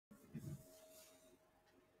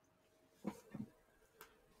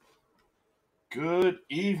Good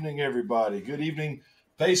evening, everybody. Good evening,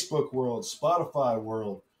 Facebook world, Spotify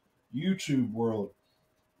world, YouTube world,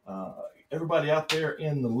 uh, everybody out there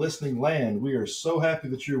in the listening land. We are so happy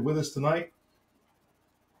that you're with us tonight.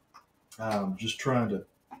 Just trying to,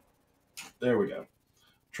 there we go.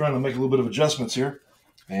 Trying to make a little bit of adjustments here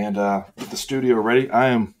and get the studio ready.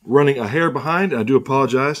 I am running a hair behind. I do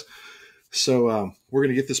apologize. So we're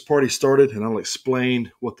going to get this party started, and I'll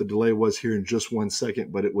explain what the delay was here in just 1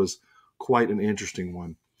 second, but it was quite an interesting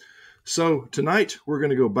one. So tonight we're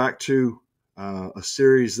going to go back to a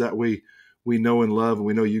series that we know and love, and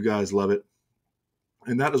we know you guys love it.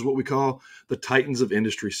 And that is what we call the Titans of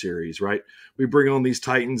Industry series, right? We bring on these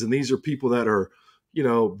Titans, and these are people that are,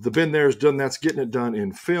 the been there's done that's, getting it done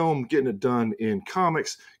in film, getting it done in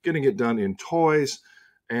comics, getting it done in toys.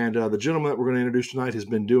 And the gentleman that we're going to introduce tonight has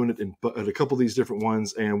been doing it in a couple of these different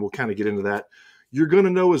ones, and we'll kind of get into that. You're going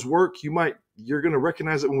to know his work. You're going to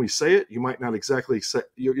recognize it when we say it. You might not exactly say.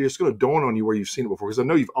 It's going to dawn on you where you've seen it before, because I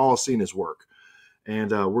know you've all seen his work,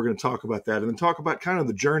 and we're going to talk about that, and then talk about kind of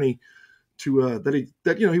the journey to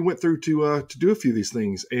that he went through to do a few of these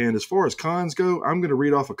things. And as far as cons go, I'm going to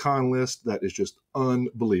read off a con list that is just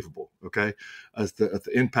unbelievable. Okay, as the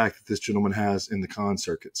impact that this gentleman has in the con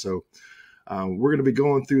circuit. So we're going to be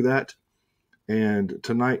going through that, and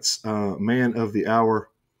tonight's man of the hour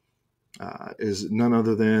is none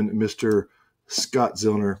other than Mr. Scott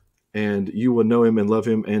Zillner, and you will know him and love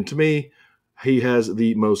him. And to me, he has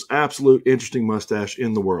the most absolute interesting mustache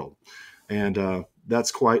in the world. And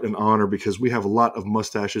that's quite an honor, because we have a lot of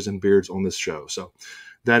mustaches and beards on this show. So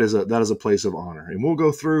that is a place of honor. And we'll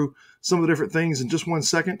go through some of the different things in just 1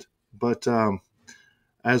 second. But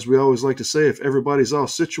as we always like to say, if everybody's all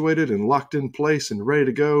situated and locked in place and ready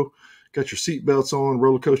to go, got your seatbelts on,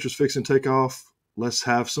 roller coasters fixing to take off, let's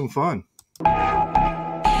have some fun.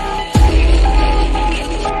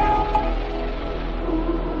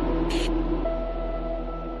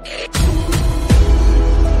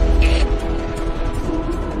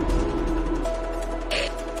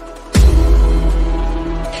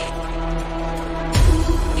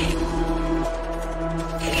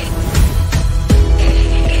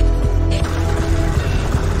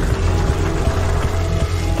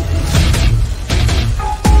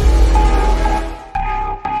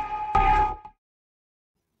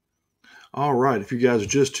 All right, if you guys are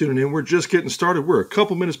just tuning in, we're just getting started. We're a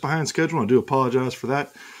couple minutes behind schedule. I do apologize for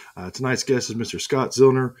that. Tonight's guest is Mr. Scott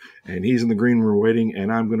Zillner, and he's in the green room waiting,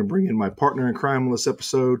 and I'm going to bring in my partner in crime on this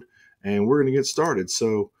episode, and we're going to get started.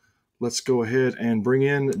 So let's go ahead and bring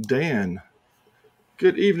in Dan.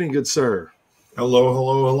 Good evening, good sir. Hello,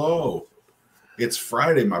 hello, hello. It's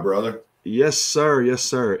Friday, my brother. Yes, sir. Yes,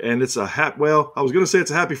 sir. And it's I was going to say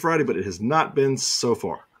it's a happy Friday, but it has not been so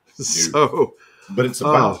far. But it's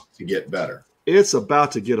about to get better. It's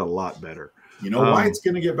about to get a lot better. You know why it's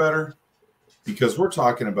going to get better? Because we're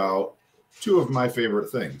talking about two of my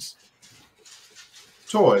favorite things.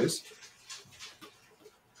 Toys.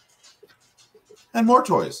 And more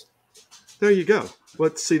toys. There you go.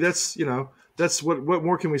 But see, that's what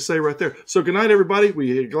more can we say right there? So good night, everybody.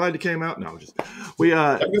 We're glad you came out. No,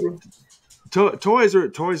 toys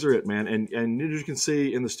are it, man. And as you can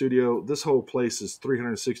see in the studio, this whole place is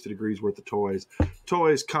 360 degrees worth of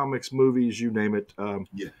toys, comics, movies, you name it.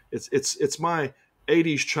 It's my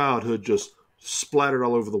 80s childhood just splattered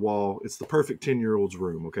all over the wall. It's the perfect 10-year-old's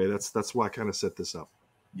room. Okay, that's why I kind of set this up.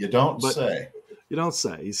 You don't say. You don't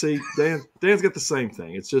say. You see, Dan's got the same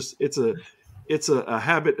thing. It's just it's a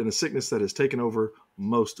habit and a sickness that has taken over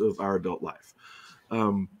most of our adult life.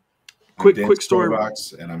 Quick story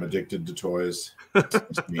box, and I'm addicted to toys. Nice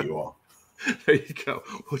to meet you all. There you go.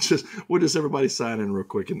 We'll just everybody sign in real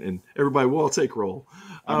quick, and everybody will all take roll.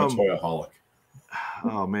 I'm a toyaholic.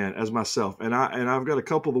 Oh man, as myself, and I've got a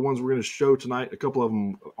couple of the ones we're going to show tonight. A couple of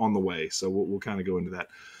them on the way, so we'll kind of go into that.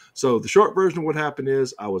 So the short version of what happened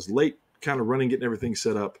is I was late, kind of running, getting everything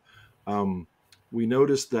set up. We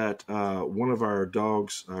noticed that one of our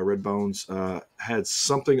dogs, Red Bones, had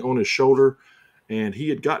something on his shoulder. And he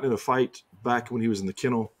had gotten in a fight back when he was in the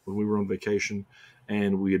kennel when we were on vacation.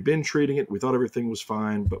 And we had been treating it. We thought everything was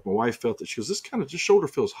fine. But my wife felt that she goes, this shoulder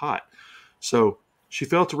feels hot. So she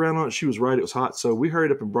felt around on it. She was right. It was hot. So we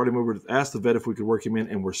hurried up and brought him over to ask the vet if we could work him in.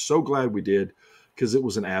 And we're so glad we did, because it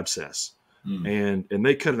was an abscess. And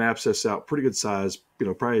they cut an abscess out, pretty good size,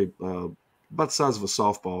 probably about the size of a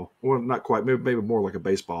softball. Well, not quite, maybe more like a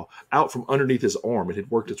baseball, out from underneath his arm. It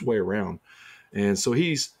had worked its way around. And so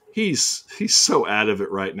he's so out of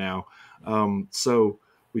it right now. So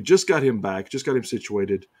we just got him back, just got him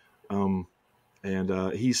situated. And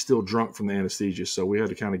he's still drunk from the anesthesia. So we had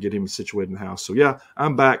to kind of get him situated in the house. So yeah,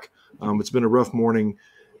 I'm back. It's been a rough morning.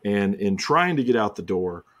 And in trying to get out the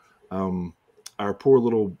door, our poor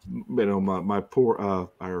little, my poor,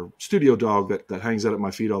 our studio dog that hangs out at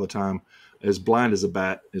my feet all the time, as blind as a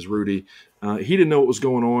bat, is Rudy. He didn't know what was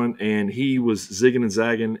going on, and he was zigging and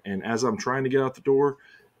zagging. And as I'm trying to get out the door,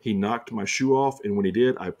 he knocked my shoe off. And when he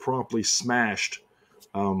did, I promptly smashed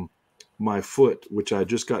my foot, which I had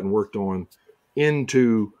just gotten worked on,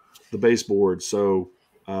 into the baseboard. So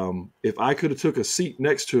if I could have took a seat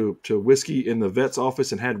next to Whiskey in the vet's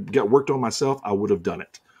office and got worked on myself, I would have done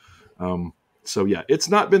it. So yeah, it's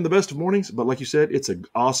not been the best of mornings, but like you said, it's an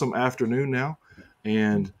awesome afternoon now.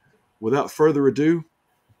 And without further ado,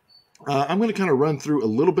 I'm going to kind of run through a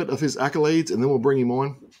little bit of his accolades, and then we'll bring him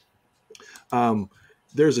on.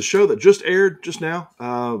 There's a show that just aired just now.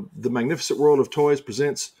 The Magnificent World of Toys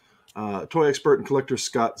presents toy expert and collector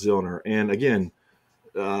Scott Zillner. And again,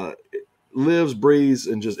 lives, breathes,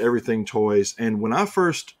 and just everything toys. And when I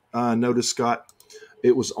first noticed Scott,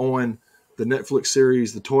 it was on the Netflix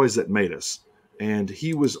series, The Toys That Made Us. And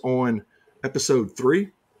he was on episode 3.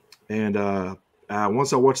 And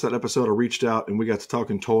once I watched that episode, I reached out and we got to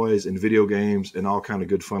talking toys and video games and all kind of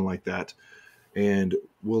good fun like that. And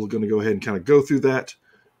we're going to go ahead and kind of go through that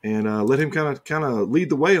and let him kind of lead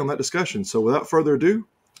the way on that discussion. So without further ado,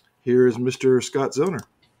 here is Mr. Scott Zillner.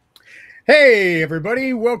 Hey,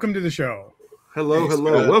 everybody. Welcome to the show. Hello. Hey,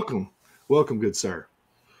 Scott. Welcome, good sir.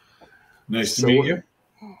 Nice to meet you.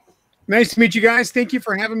 Nice to meet you guys. Thank you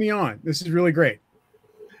for having me on. This is really great.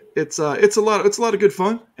 It's a lot of good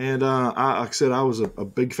fun, and like I said, I was a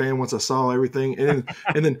big fan once I saw everything, and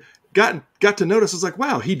then got to notice. I was like,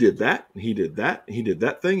 wow, he did that, and he did that, and he did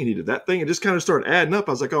that thing, and he did that thing, and just kind of started adding up.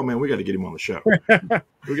 I was like, oh man, we got to get him on the show.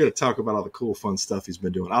 We got to talk about all the cool, fun stuff he's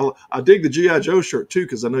been doing. I dig the G.I. Joe shirt too,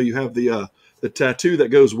 because I know you have the tattoo that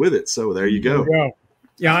goes with it. So there you go.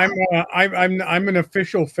 Yeah, I'm an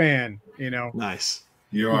official fan. You know, nice.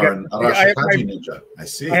 You are an Arashikage ninja. I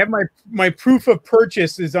see. I have my proof of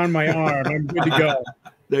purchase is on my arm. I'm good to go.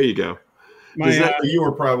 There you go. You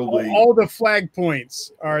were probably all the flag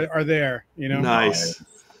points are there. You know, nice.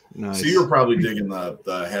 So you were probably digging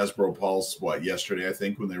the Hasbro Pulse yesterday, I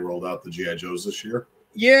think, when they rolled out the GI Joes this year.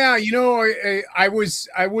 Yeah, you know, I was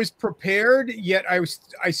prepared, yet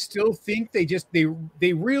I still think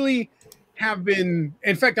they really have been.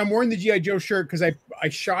 In fact, I'm wearing the GI Joe shirt because I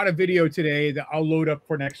shot a video today that I'll load up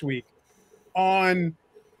for next week on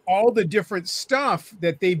all the different stuff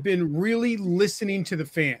that they've been really listening to the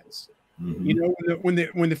fans. Mm-hmm. You know,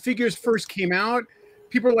 when the figures first came out,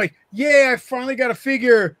 people are like, "Yeah, I finally got a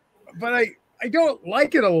figure, but I don't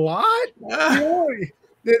like it a lot." You know,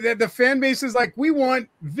 the fan base is like, "We want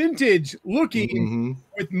vintage looking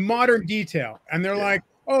with modern detail," and they're like,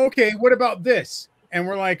 "Oh, okay. What about this?" And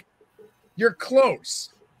we're like, "You're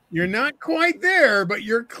close. You're not quite there, but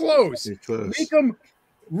you're close. Make them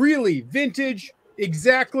really vintage,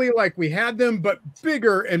 exactly like we had them, but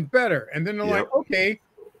bigger and better." And then they're like, "Okay,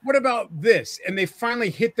 what about this?" And they finally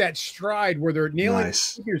hit that stride where they're nailing the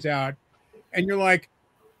figures out, and you're like,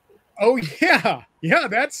 "Oh yeah,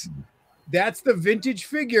 that's the vintage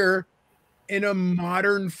figure in a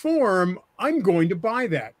modern form. I'm going to buy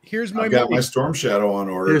that. Here's my I've got my Storm Shadow on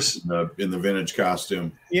order in the vintage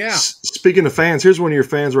costume." Yeah. Speaking of fans, here's one of your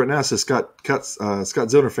fans right now. It says Scott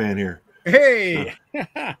Zillner fan here. Hey.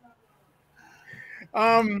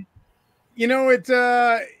 You know, it's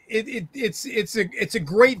a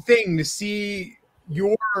great thing to see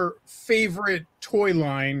your favorite toy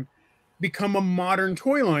line become a modern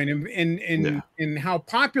toy line and how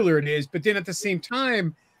popular it is. But then at the same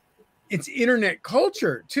time, it's internet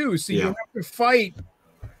culture too. So you have to fight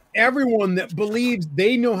everyone that believes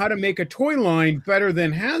they know how to make a toy line better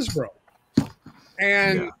than Hasbro,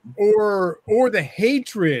 and or the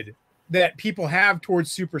hatred that people have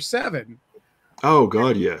towards Super 7. Oh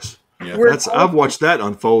God, yes. Yeah, I've watched that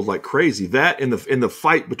unfold like crazy. That in the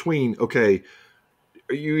fight between, okay,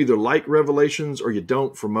 you either like Revelations or you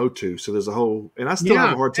don't for Motu. So there's a whole, and I still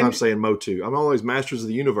have a hard time saying Motu. I'm always Masters of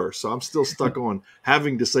the Universe, so I'm still stuck on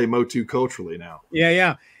having to say Motu culturally now.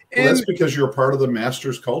 Yeah. Well, that's because you're a part of the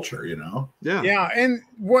Masters culture, you know? Yeah. And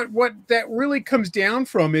what that really comes down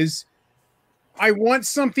from is I want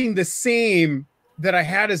something the same that I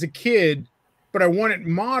had as a kid, but I want it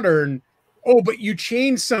modern. Oh, but you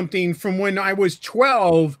changed something from when I was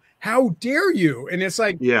 12. How dare you? And it's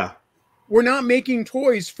like, we're not making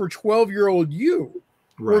toys for 12-year-old you.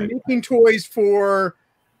 Right. We're making toys for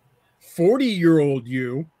 40-year-old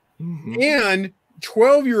you and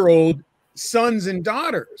 12-year-old sons and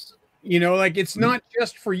daughters. You know, like it's not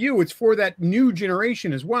just for you, it's for that new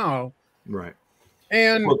generation as well. Right.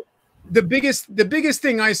 And the biggest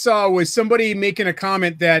thing I saw was somebody making a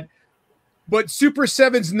comment that but Super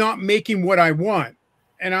 7's not making what I want.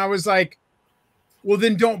 And I was like, well,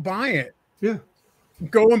 then don't buy it. Yeah.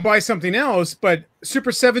 Go and buy something else. But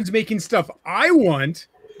Super 7's making stuff I want.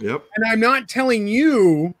 Yep. And I'm not telling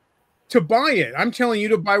you to buy it. I'm telling you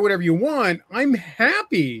to buy whatever you want. I'm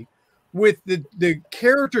happy with the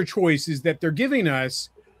character choices that they're giving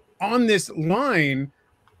us on this line.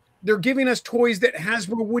 They're giving us toys that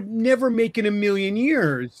Hasbro would never make in a million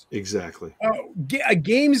years. Exactly. A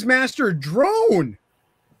Games Master drone.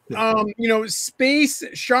 You know, space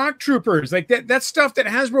shock troopers, like that stuff that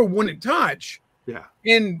Hasbro wouldn't touch. Yeah.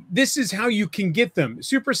 And this is how you can get them.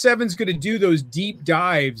 Super 7's going to do those deep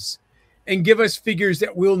dives and give us figures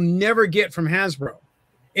that we'll never get from Hasbro.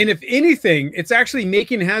 And if anything, it's actually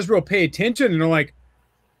making Hasbro pay attention, and they're like,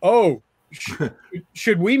 oh,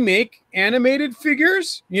 should we make animated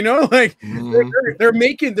figures? You know, like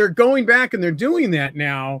they're going back and they're doing that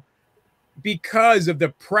now because of the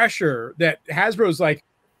pressure that Hasbro's like,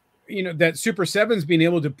 you know, that Super 7's being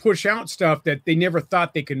able to push out stuff that they never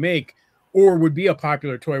thought they could make or would be a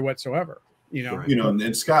popular toy whatsoever. You know, you know,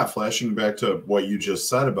 and Scott, flashing back to what you just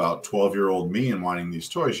said about 12-year-old me and wanting these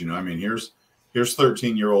toys, you know, I mean, here's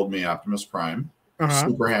 13-year-old me, Optimus Prime,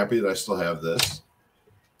 super happy that I still have this.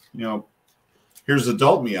 You know, here's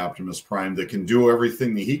adult me, Optimus Prime, that can do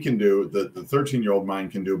everything that he can do, that the 13-year-old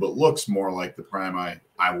mind can do, but looks more like the Prime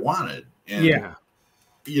I wanted. And yeah.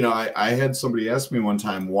 You know, I had somebody ask me one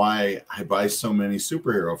time why I buy so many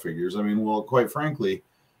superhero figures. I mean, well, quite frankly,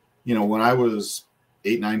 you know, when I was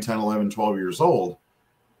 8, 9, 10, 11, 12 years old,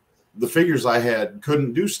 the figures I had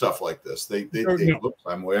couldn't do stuff like this. Oops,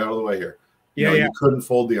 I'm way out of the way here. You know, you couldn't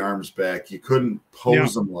fold the arms back. You couldn't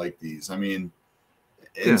pose them like these. I mean,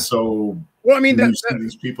 and so, well, I mean,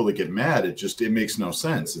 these people that get mad, it makes no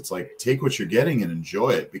sense. It's like, take what you're getting and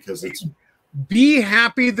enjoy it, because it's, be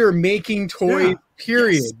happy they're making toys,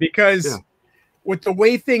 period. Yes. Because with the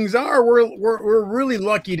way things are, we're really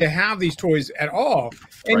lucky to have these toys at all.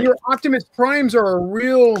 And your Optimus Primes are a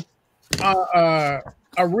real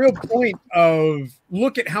point of,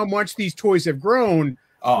 look at how much these toys have grown.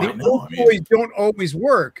 The old toys don't always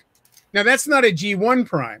work. Now, that's not a G1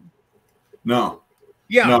 Prime. No.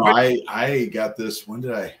 Yeah. No, I got this. When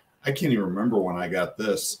did I can't even remember when I got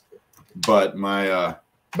this, but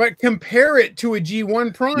but compare it to a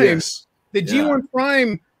G1 Prime. Yes. The G1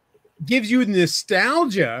 Prime gives you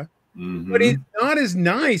nostalgia, but it's not as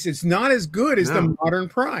nice. It's not as good as the modern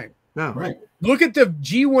Prime. No. Right. Look at the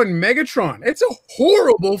G1 Megatron. It's a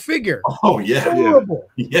horrible figure. Oh, yeah. Horrible.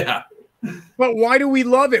 Yeah. But why do we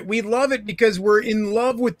love it? We love it because we're in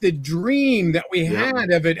love with the dream that we had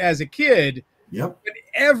of it as a kid. Yep. But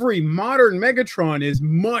every modern Megatron is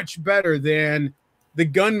much better than the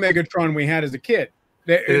gun Megatron we had as a kid.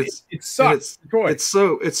 It sucks. It's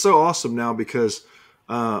so awesome now because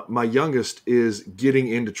my youngest is getting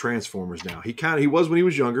into Transformers now. He was when he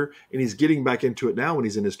was younger, and he's getting back into it now when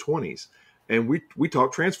he's in his 20s. And we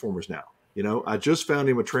talk Transformers now. You know, I just found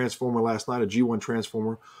him a Transformer last night, a G1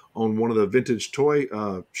 Transformer, on one of the vintage toy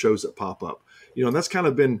shows that pop up. You know, and that's kind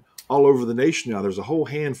of been all over the nation now. There's a whole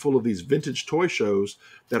handful of these vintage toy shows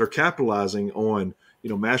that are capitalizing on, you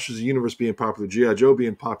know, Masters of the Universe being popular, G.I. Joe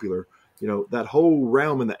being popular. You know, that whole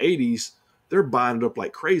realm in the 80s, they're buying it up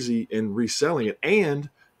like crazy and reselling it. And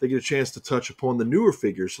they get a chance to touch upon the newer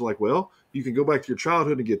figures. So like, well, you can go back to your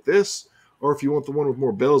childhood and get this. Or if you want the one with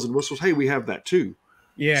more bells and whistles, hey, we have that too.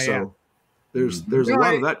 Yeah, so there's a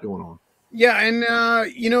lot of that going on. Yeah,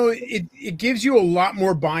 and you know, it gives you a lot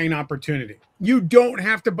more buying opportunity. You don't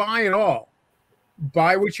have to buy it all.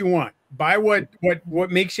 Buy what you want. Buy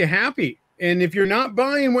what makes you happy. And if you're not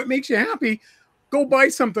buying what makes you happy, go buy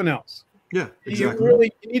something else. Yeah,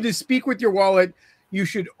 exactly. You need to speak with your wallet. You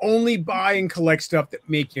should only buy and collect stuff that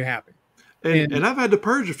make you happy. And I've had to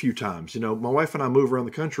purge a few times. You know, my wife and I move around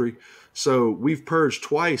the country, so we've purged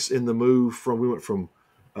twice in the move we went from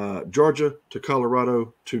Georgia to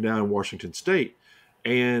Colorado to now in Washington State.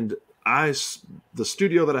 And the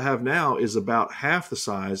studio that I have now is about half the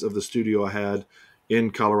size of the studio I had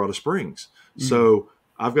in Colorado Springs. Mm-hmm. So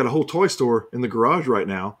I've got a whole toy store in the garage right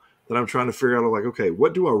now that I'm trying to figure out, like, okay,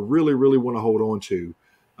 what do I really, really want to hold on to?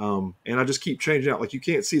 And I just keep changing out. Like, you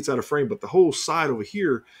can't see it's out of frame, but the whole side over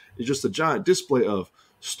here is just a giant display of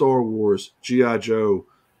Star Wars, G.I. Joe.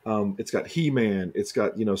 It's got He-Man. It's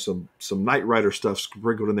got, you know, some Knight Rider stuff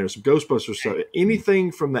sprinkled in there, some Ghostbusters stuff.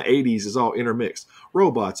 Anything from the 80s is all intermixed.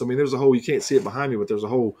 Robots. I mean, there's a whole, you can't see it behind me, but there's a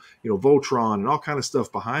whole, you know, Voltron and all kind of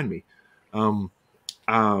stuff behind me. And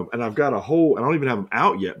I've got a whole, I don't even have them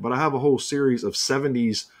out yet, but I have a whole series of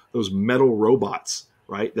 70s, those metal robots,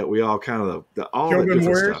 right? That we all kind of, all that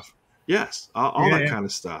different stuff. Yes. All that kind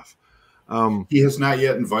of stuff. He has not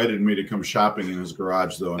yet invited me to come shopping in his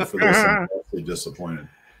garage, though, and for this, I'm absolutely disappointed.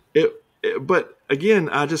 But again,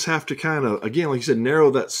 I just have to kind of, again, like you said,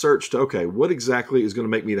 narrow that search to, okay, what exactly is going to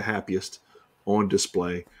make me the happiest on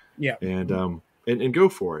display? Yeah. And go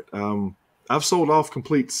for it. I've sold off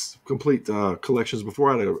complete collections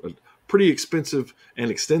before. I had a pretty expensive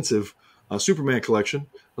and extensive Superman collection.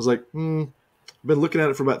 I was like, been looking at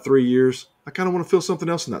it for about 3 years. I kind of want to fill something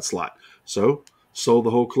else in that slot. So sold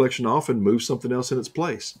the whole collection off and moved something else in its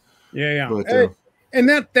place. Yeah. But, and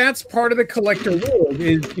that's part of the collector world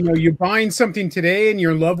is, you're buying something today and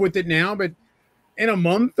you're in love with it now, but in a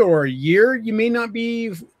month or a year, you may not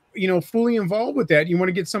be, fully involved with that. You want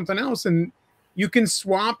to get something else, and you can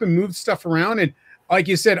swap and move stuff around. And like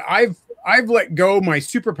you said, I've let go my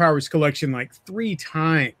Superpowers collection like 3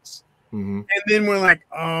 times. And then we're like,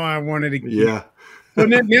 oh, I wanted to keep it. So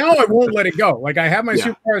now I won't let it go. Like I have my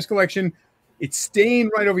Superpowers collection. It's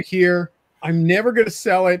staying right over here. I'm never going to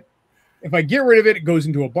sell it. If I get rid of it, it goes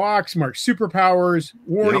into a box marked Superpowers,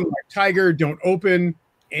 warning like Tiger, don't open,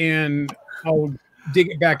 and I'll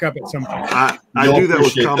dig it back up at some point. I do that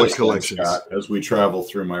with comic collections. Scott, as we travel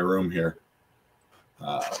through my room here.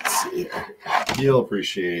 Let's see. You'll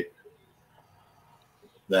appreciate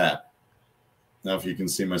that. Now, if you can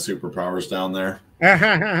see my Superpowers down there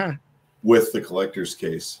with the collector's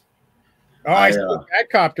case. Oh, I see a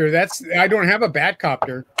Batcopter. I don't have a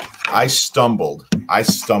Batcopter. I stumbled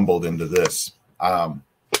into this. I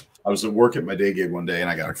was at work at my day gig one day, and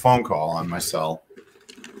I got a phone call on my cell.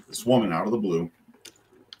 This woman out of the blue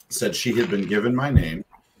said she had been given my name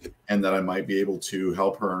and that I might be able to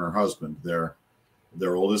help her and her husband.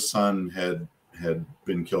 Their oldest son had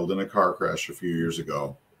been killed in a car crash a few years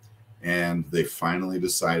ago, and they finally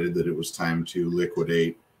decided that it was time to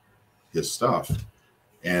liquidate his stuff.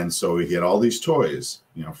 And so he had all these toys,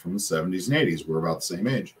 from the 70s and 80s. We're about the same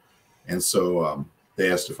age. And so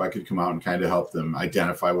they asked if I could come out and kind of help them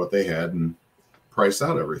identify what they had and price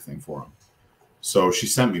out everything for them. So she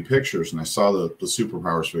sent me pictures, and I saw the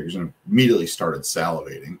Superpowers figures and immediately started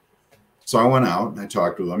salivating. So I went out and I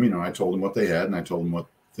talked with them. I told them what they had, and I told them what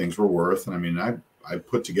things were worth. And I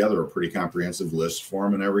put together a pretty comprehensive list for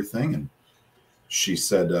them and everything. And she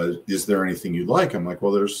said, "Is there anything you'd like?" I'm like,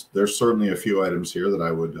 "Well, there's certainly a few items here that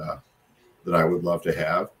I would love to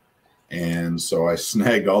have." And so I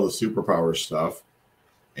snagged all the Superpower stuff,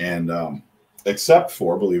 and except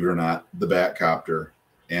for, believe it or not, the Batcopter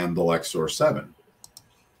and the Lexor 7.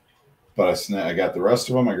 But I got the rest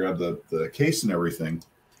of them. I grabbed the case and everything,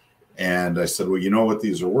 and I said, "Well, you know what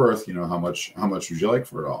these are worth? How much would you like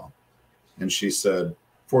for it all?" And she said,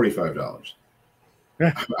 $45.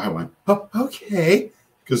 I went, "Oh, okay,"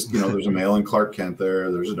 because there's a male in Clark Kent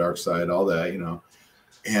there. There's a Dark Side, all that,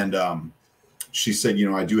 And she said,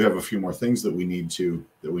 "I do have a few more things that we need to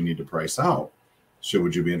price out. So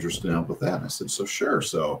would you be interested in help with that?" And I said, "So sure."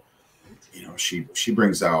 So, she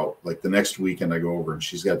brings out, like, the next weekend I go over, and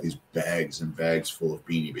she's got these bags and bags full of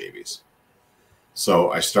Beanie Babies.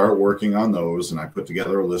 So I start working on those, and I put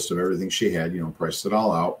together a list of everything she had, priced it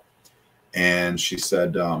all out. And she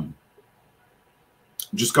said,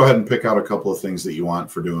 "Just go ahead and pick out a couple of things that you want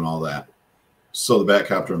for doing all that." So the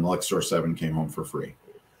Batcopter and the Lexor 7 came home for free.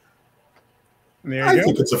 I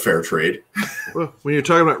think it's a fair trade. Well, when you're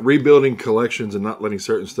talking about rebuilding collections and not letting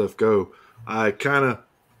certain stuff go, I kind of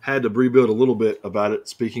had to rebuild a little bit about it.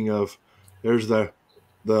 Speaking of, there's the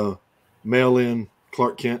mail-in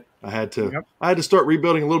Clark Kent. I had to start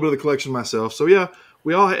rebuilding a little bit of the collection myself. So yeah,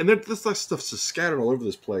 we all had, and this stuff's just scattered all over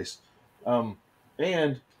this place.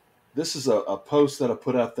 And this is a post that I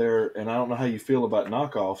put out there, and I don't know how you feel about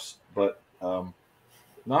knockoffs, but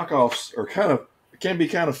knockoffs can be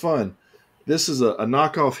kind of fun. This is a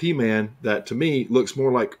knockoff He-Man that, to me, looks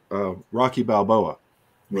more like Rocky Balboa.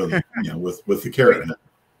 With the carrot head.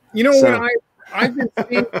 What I've been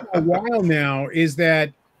saying for a while now is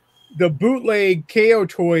that the bootleg KO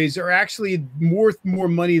toys are actually worth more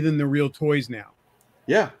money than the real toys now.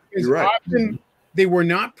 Yeah, you're right. Often they were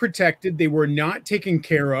not protected. They were not taken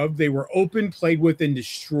care of. They were open, played with, and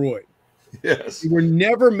destroyed. Yes. They were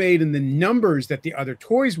never made in the numbers that the other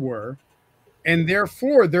toys were. And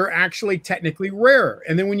therefore, they're actually technically rarer.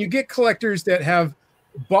 And then when you get collectors that have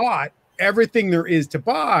bought everything there is to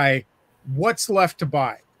buy, what's left to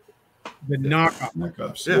buy? The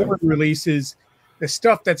knockoffs, releases, the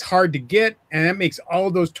stuff that's hard to get, and that makes all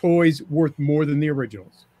of those toys worth more than the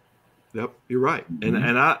originals. Yep, you're right. And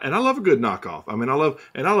I love a good knockoff. I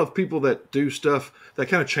love people that do stuff that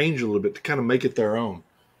kind of change a little bit to kind of make it their own.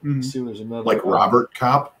 Let's see if there's another, like Robert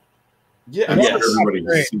Kopp. Yeah, I'm sure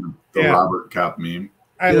everybody's seen the Robert Kopp meme.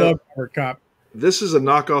 I love Robert Kopp. This is a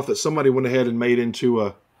knockoff that somebody went ahead and made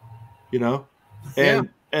into you know, and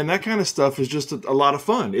that kind of stuff is just a lot of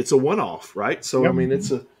fun. It's a one-off, right? So I mean,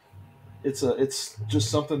 it's just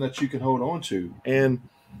something that you can hold on to, and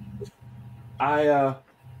I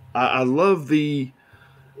love the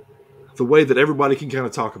way that everybody can kind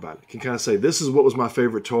of talk about it, can kind of say, this is what was my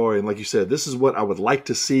favorite toy. And like you said, this is what I would like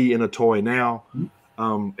to see in a toy now.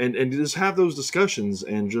 And just have those discussions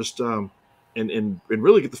and just, and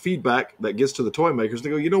really get the feedback that gets to the toy makers to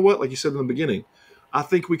go, you know what, like you said in the beginning, I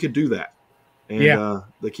think we could do that. And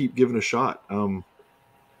they keep giving a shot.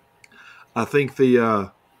 I think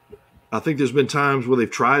there's been times where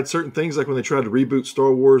they've tried certain things, like when they tried to reboot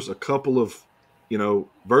Star Wars a couple of,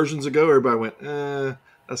 versions ago, everybody went,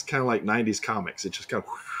 that's kind of like 90s comics. It just kind of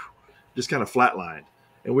flatlined.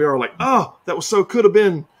 And we are like, oh, that was so could have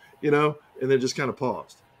been, and then just kind of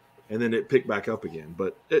paused. And then it picked back up again.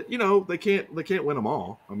 But, they can't win them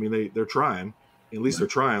all. I mean, they're trying. At least they're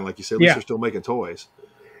trying, like you said. At least they're still making toys.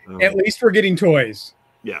 At least we're getting toys.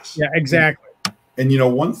 Yes. Yeah, exactly. And,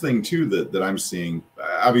 one thing, too, that I'm seeing,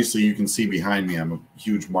 obviously you can see behind me, I'm a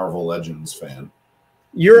huge Marvel Legends fan.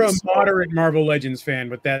 You're a moderate Marvel Legends fan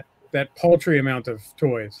with that paltry amount of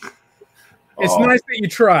toys. It's nice that you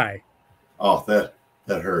try. Oh, that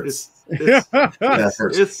hurts. That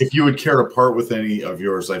hurts. If you would care to part with any of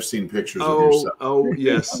yours, I've seen pictures of yourself. Oh,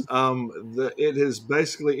 yes. It is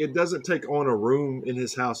basically, it doesn't take on a room in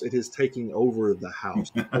his house. It is taking over the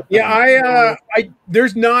house. Yeah,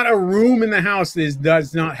 there's not a room in the house that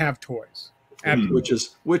does not have toys.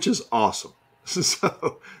 Which is awesome.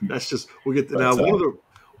 So that's just, we'll get to now.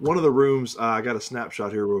 One of the rooms, I got a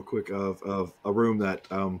snapshot here real quick of a room that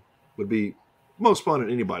would be most fun in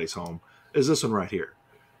anybody's home, is this one right here.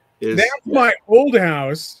 That's my old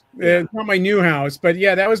house. Yeah. It's not my new house, but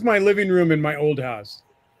yeah, that was my living room in my old house.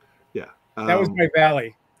 Yeah. That was my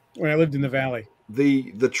valley when I lived in the valley.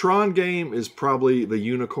 The Tron game is probably the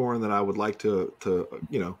unicorn that I would like to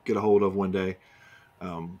get a hold of one day.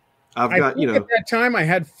 At that time I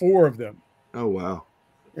had 4 of them. Oh, wow.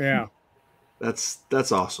 Yeah.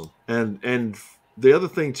 That's awesome. And the other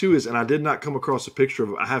thing too is, and I did not come across a picture of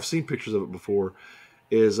it, I have seen pictures of it before,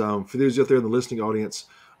 is for those out there in the listening audience,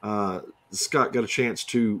 Scott got a chance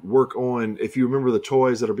to work on, if you remember the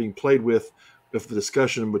toys that are being played with the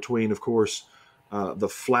discussion between, of course, the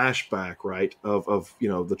flashback, right, of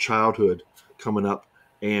the childhood coming up,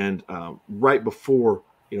 and right before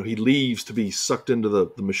he leaves to be sucked into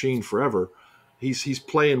the machine forever. He's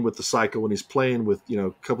playing with the cycle, and he's playing with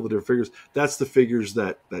a couple of different figures. That's the figures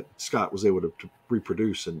that Scott was able to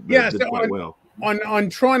reproduce, and did quite well. On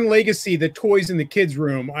Tron Legacy, the toys in the kids'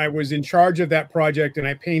 room, I was in charge of that project, and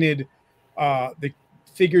I painted the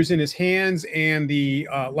figures in his hands and the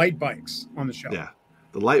light bikes on the shelf. Yeah,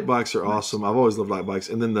 the light bikes are awesome. I've always loved light bikes.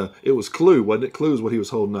 And then it was Clue, wasn't it? Clue is what he was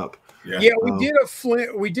holding up. Yeah, we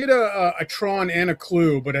did a Tron and a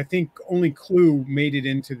Clue, but I think only Clue made it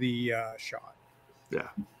into the shot. Yeah.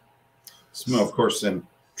 So, of course, then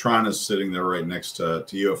Tron is sitting there right next to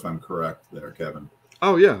you, if I'm correct there, Kevin.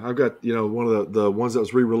 Oh, yeah. I've got, one of the ones that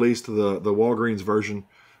was re-released, the Walgreens version.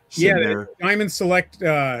 Yeah, the Diamond Select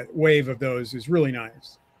wave of those is really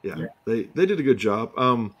nice. Yeah. They did a good job.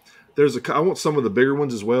 I want some of the bigger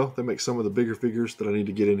ones as well. They make some of the bigger figures that I need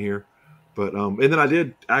to get in here. But and then I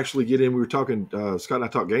did actually get in. We were talking, Scott and I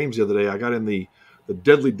talked games the other day. I got in the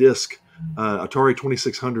Deadly Disc Atari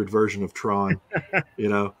 2600 version of Tron,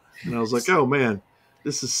 and I was like, oh man,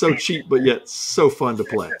 this is so cheap but yet so fun to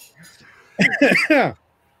play.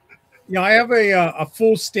 I have a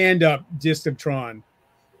full stand-up disc of Tron,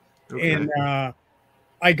 and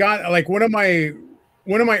I got like one of my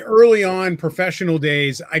early on professional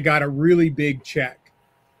days. I got a really big check,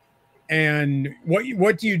 and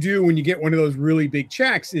what do you do when you get one of those really big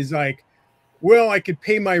checks? Is like, well, I could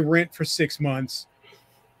pay my rent for 6 months,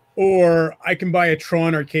 or I can buy a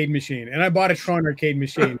Tron arcade machine, and I bought a Tron arcade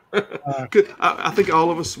machine. Good. I think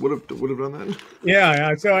all of us would have done that.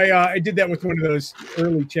 Yeah. So I did that with one of those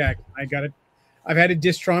early checks. I got it. I've had a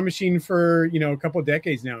disc Tron machine for a couple of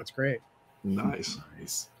decades now. It's great. Nice.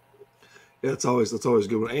 Yeah, that's always a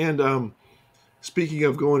good one. And speaking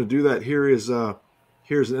of going to do that, here's and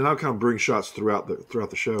I'll kind of bring shots throughout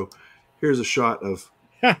the show. Here's a shot of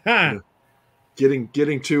getting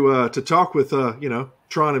to talk with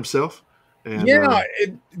Tron himself. And,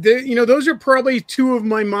 those are probably 2 of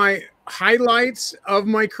my highlights of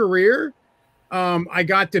my career. I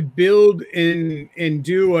got to build and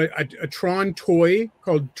do a Tron toy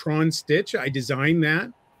called Tron Stitch. I designed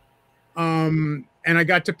that. And I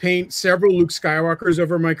got to paint several Luke Skywalkers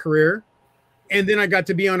over my career. And then I got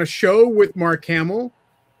to be on a show with Mark Hamill,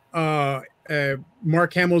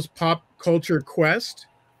 Mark Hamill's Pop Culture Quest.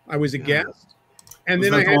 I was a guest. And Was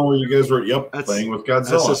then that the one where you guys were playing with Godzilla?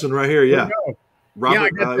 That's this one right here. Yeah.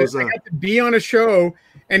 Robert, I got to be on a show.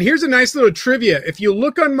 And here's a nice little trivia. If you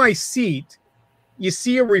look on my seat, you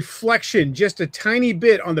see a reflection just a tiny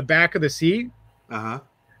bit on the back of the seat. Uh-huh.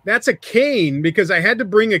 That's a cane, because I had to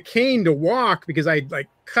bring a cane to walk because I like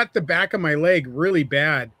cut the back of my leg really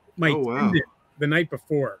bad. Tendon the night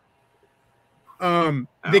before.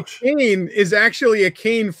 The cane is actually a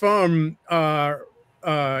cane from Return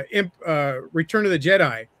of the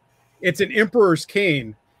Jedi. It's an Emperor's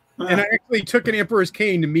cane. And I actually took an Emperor's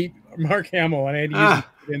cane to meet Mark Hamill, and I had to use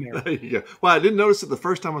it in there. There you go. Well, I didn't notice it the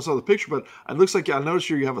first time I saw the picture, but it looks like I noticed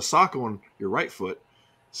you have a sock on your right foot.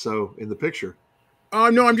 So in the picture.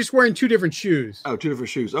 No, I'm just wearing two different shoes. Oh, two different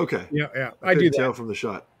shoes. Okay. Yeah. I couldn't tell from the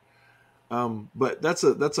shot. But that's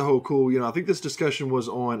a whole cool, I think this discussion was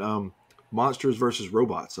on monsters versus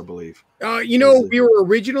robots, I believe. We were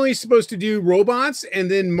originally supposed to do robots, and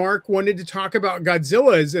then Mark wanted to talk about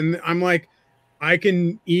Godzillas, and I'm like, I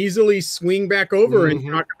can easily swing back over and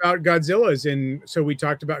talk about Godzillas, and so we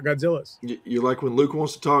talked about Godzillas. You like when Luke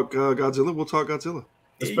wants to talk Godzilla, we'll talk Godzilla.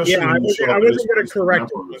 Especially I wasn't going to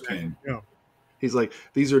correct him. No. He's like,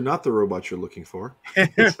 these are not the robots you're looking for. We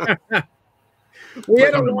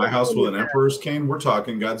had to my house with an Emperor's cane. We're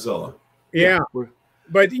talking Godzilla. Yeah.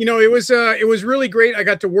 But it was really great. I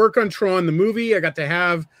got to work on Tron the movie. I got to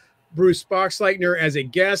have Bruce Boxleitner as a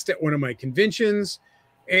guest at one of my conventions,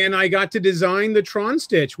 and I got to design the Tron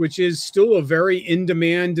Stitch, which is still a very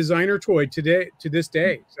in-demand designer toy to this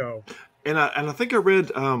day. So, and I think I read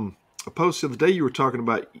a post the other day. You were talking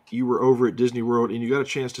about you were over at Disney World, and you got a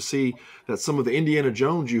chance to see that some of the Indiana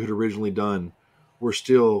Jones you had originally done were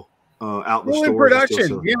still out in the in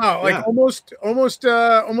production.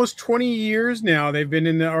 Almost 20 years now they've been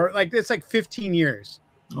in it's like 15 years.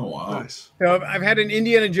 Oh wow. Nice. So I've had an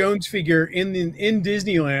Indiana Jones figure in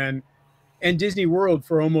Disneyland and Disney World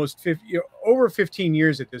for almost over 15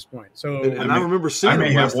 years at this point. So I remember seeing I may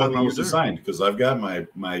it have last one time I you was there. designed, because I've got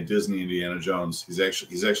my Disney Indiana Jones. He's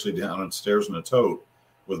actually downstairs in a tote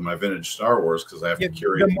with my vintage Star Wars, because I have to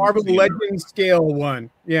carry the Marvel Legends scale one.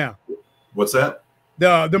 Yeah. What's that?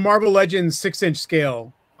 The Marvel Legends 6-inch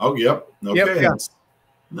scale. Oh, yep. Okay. Yep.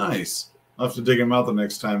 Nice. I'll have to dig him out the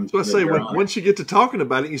next time. So I say, once you get to talking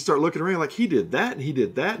about it, you start looking around like he did that, and he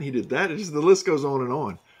did that, and he did that. It's just, the list goes on and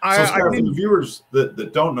on. So, Scott, for the viewers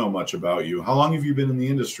that don't know much about you, how long have you been in the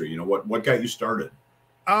industry? What got you started?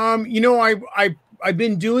 I've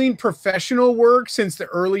been doing professional work since the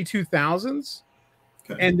early 2000s.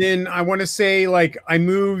 Okay. And then I want to say, I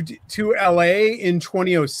moved to LA in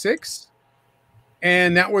 2006.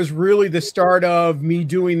 And that was really the start of me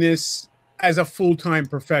doing this as a full-time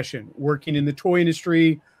profession, working in the toy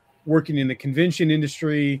industry, working in the convention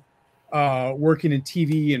industry, working in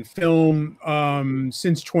TV and film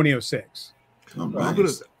since 2006. Oh,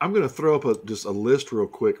 nice. I'm gonna throw up just a list real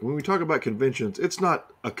quick. When we talk about conventions, it's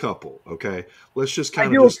not a couple, okay? Let's just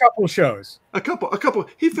kind of a couple shows. A couple.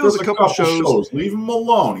 He fills a couple shows. Leave him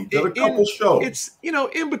alone. He did a couple shows. It's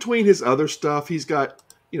in between his other stuff, he's got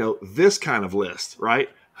this kind of list, right?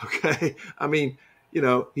 Okay. I mean,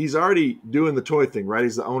 he's already doing the toy thing, right?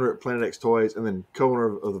 He's the owner at Planet X Toys, and then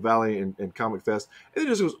co-owner of the Valley and Comic Fest. And it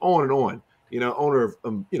just goes on and on. Owner of,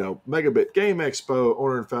 Megabit Game Expo,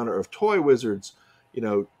 owner and founder of Toy Wizards,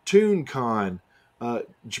 ToonCon,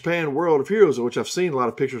 Japan World of Heroes, which I've seen a lot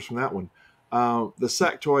of pictures from that one. The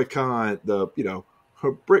Sac Toy Con, the,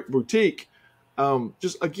 Brick Boutique,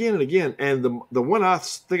 just again and again. And the one I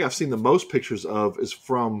think I've seen the most pictures of is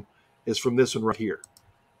from this one right here.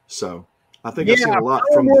 So I think I've seen a lot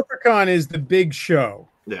from Morphicon is the big show.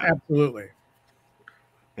 Yeah, absolutely.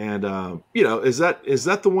 And is that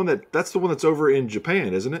the one that's the one that's over in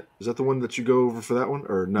Japan, isn't it? Is that the one that you go over for that one,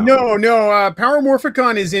 or no? No. Power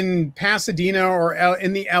Morphicon is in Pasadena or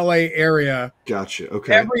in the LA area. Gotcha.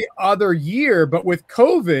 Okay. Every other year, but with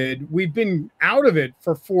COVID, we've been out of it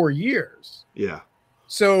for 4 years. Yeah.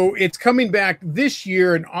 So it's coming back this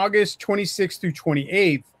year in August 26th through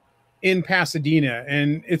 28th in Pasadena,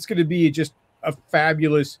 and it's going to be just a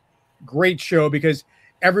fabulous, great show because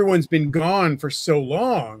everyone's been gone for so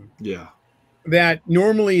long. Yeah. That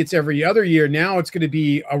normally it's every other year. Now it's going to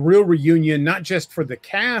be a real reunion, not just for the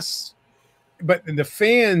cast, but the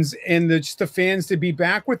fans and just the fans to be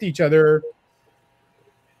back with each other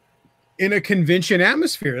in a convention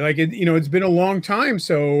atmosphere. It's been a long time.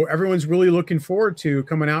 So everyone's really looking forward to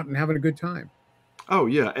coming out and having a good time. Oh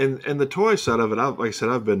yeah. And the toy side of it, like I said,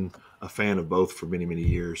 I've been a fan of both for many, many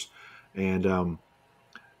years. And,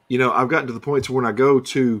 I've gotten to the point to when I go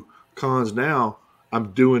to cons now,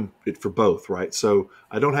 I'm doing it for both, right? So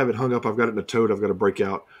I don't have it hung up. I've got it in a tote. I've got to break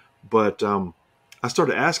out. But I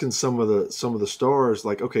started asking some of the stars,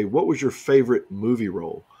 like, okay, what was your favorite movie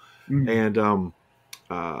role? And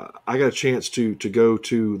I got a chance to go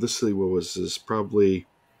to, let's see, what was this? Probably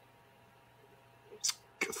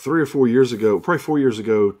 3 or 4 years ago, probably 4 years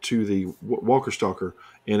ago, to the Walker Stalker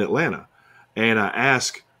in Atlanta. And I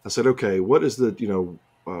said, okay, what is the,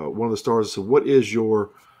 one of the stars said, what is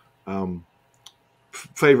your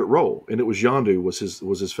favorite role? And it was Yondu was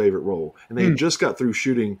his favorite role. And they had just got through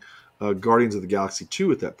shooting Guardians of the Galaxy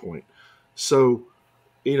 2 at that point. So,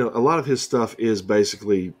 a lot of his stuff is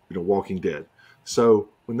basically, Walking Dead. So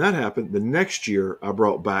when that happened, the next year I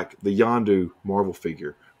brought back the Yondu Marvel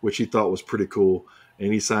figure, which he thought was pretty cool.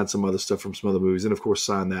 And he signed some other stuff from some other movies, and of course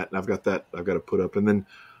signed that. And I've got to put up. And then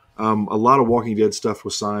a lot of Walking Dead stuff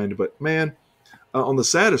was signed. But man, on the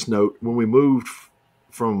saddest note, when we moved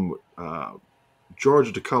from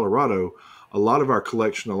Georgia to Colorado, a lot of our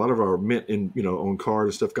collection, a lot of our mint in on card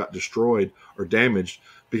and stuff got destroyed or damaged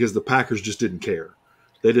because the packers just didn't care.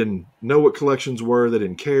 They didn't know what collections were. They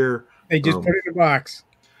didn't care. They just put it in a box.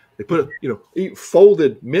 They put it,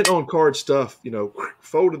 folded mint on card stuff,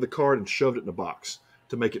 folded the card and shoved it in a box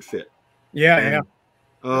to make it fit. Yeah.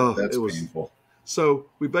 That's painful. So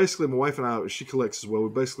we basically, my wife and I, she collects as well. We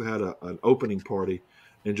basically had an opening party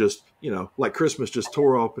and just, like Christmas, just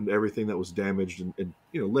tore open everything that was damaged and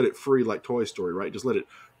let it free like Toy Story, right? Just let it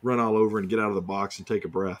run all over and get out of the box and take a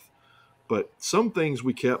breath. But some things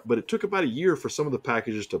we kept, but it took about a year for some of the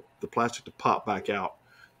packages the plastic to pop back out.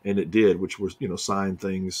 And it did, which was, signed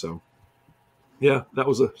things. So yeah, that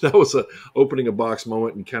was a opening a box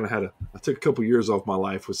moment, and kind of I took a couple years off my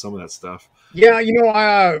life with some of that stuff.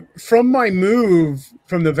 Yeah. From my move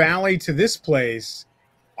from the Valley to this place,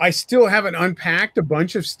 I still haven't unpacked a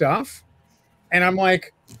bunch of stuff. And I'm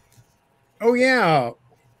like, oh yeah,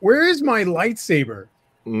 where is my lightsaber?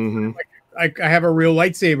 Mm-hmm. I have a real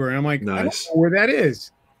lightsaber. And I'm like, nice. I don't know where that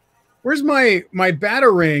is. Where's my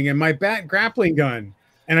batarang and my bat grappling gun?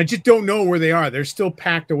 And I just don't know where they are. They're still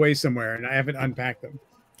packed away somewhere, and I haven't unpacked them.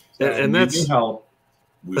 So and that's help.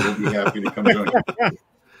 We will be happy to come join you.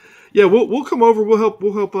 Yeah, we'll come over. We'll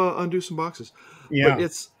help undo some boxes. Yeah, but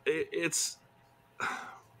it's.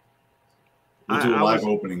 We'll do a live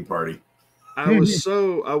opening party. I was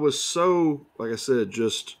so like I said,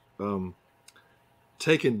 just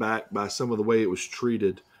taken back by some of the way it was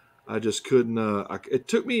treated. I just couldn't. It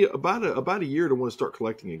took me about a year to want to start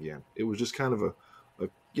collecting again. It was just kind of a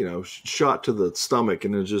shot to the stomach,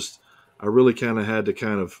 and I really kind of had to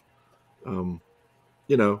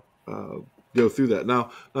go through that.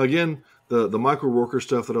 Now again, the Michael Rooker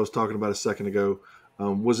stuff that I was talking about a second ago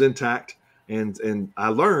was intact, and I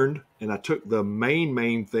learned, and I took the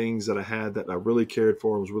main things that I had that I really cared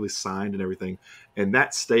for and was really signed and everything, and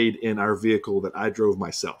that stayed in our vehicle that I drove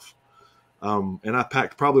myself. And I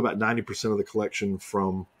packed probably about 90% of the collection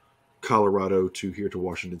from Colorado to here to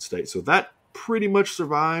Washington State. So that pretty much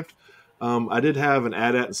survived. I did have an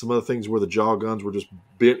AT-AT and some other things where the jaw guns were just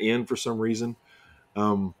bent in for some reason.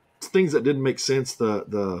 Things that didn't make sense.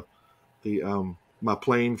 The my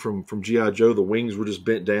plane from G.I. Joe, the wings were just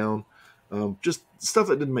bent down. Just stuff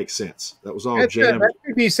that didn't make sense. That was all jammed. That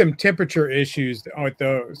could be some temperature issues with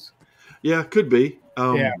those. Yeah, could be.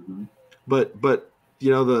 Yeah. But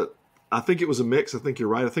I think it was a mix. I think you're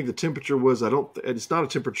right. I think the temperature was, it's not a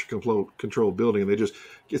temperature controlled building. And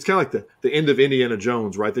it's kind of like the end of Indiana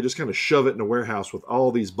Jones, right? They just kind of shove it in a warehouse with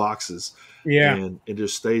all these boxes. Yeah. And it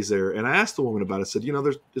just stays there. And I asked the woman about it. I said,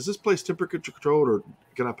 is this place temperature controlled, or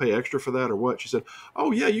can I pay extra for that or what? She said,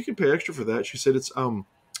 oh yeah, you can pay extra for that. She said, it's,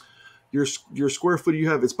 your square foot you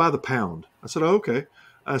have, it's by the pound. I said, oh, okay.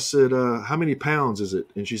 I said, how many pounds is it?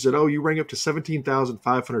 And she said, oh, you bring up to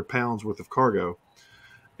 17,500 pounds worth of cargo.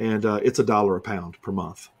 And it's $1 a pound per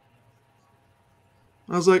month.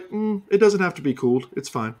 I was like, it doesn't have to be cooled. It's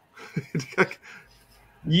fine.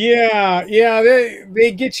 Yeah,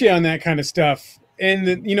 they get you on that kind of stuff. And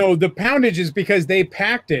the poundage is because they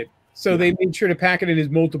packed it. So they made sure to pack it in as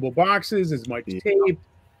multiple boxes, as much tape.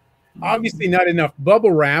 Obviously not enough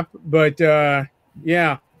bubble wrap, but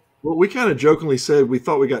yeah. Well, we kind of jokingly said we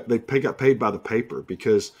thought they got paid by the paper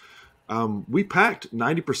because we packed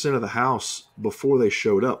 90% of the house before they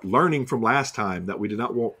showed up, learning from last time that we did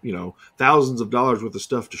not want, thousands of dollars worth of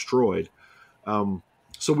stuff destroyed.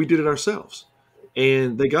 So we did it ourselves.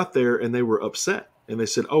 And they got there and they were upset. And they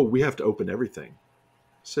said, oh, we have to open everything.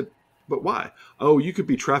 I said, but why? Oh, you could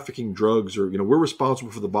be trafficking drugs, or, we're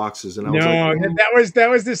responsible for the boxes. And I was like, that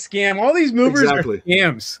was the scam. All these movers are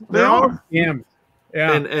scams. They're all scams.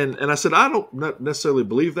 Yeah. And I said, I don't not necessarily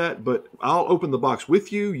believe that, but I'll open the box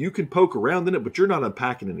with you. You can poke around in it, but you're not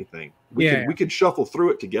unpacking anything. We can shuffle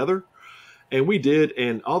through it together. And we did,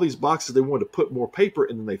 and all these boxes, they wanted to put more paper,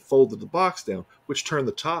 and then they folded the box down, which turned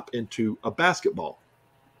the top into a basketball.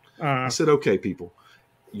 I said, okay, people,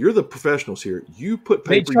 you're the professionals here. You put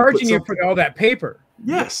paper. They charging you for all that paper.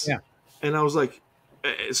 Yes. Yeah. And I was like,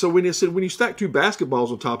 so when you said, when you stack two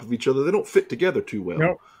basketballs on top of each other, they don't fit together too well.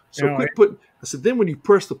 Nope. So quit putting, I said, then when you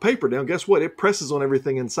press the paper down, guess what? It presses on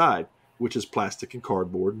everything inside, which is plastic and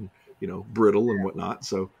cardboard and, brittle and whatnot.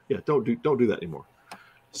 So yeah, don't do that anymore.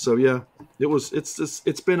 So yeah,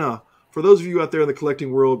 it's been for those of you out there in the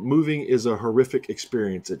collecting world, moving is a horrific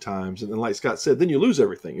experience at times. And then like Scott said, then you lose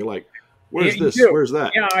everything. You're like, where's this? Where's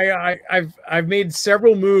that? Yeah, I've made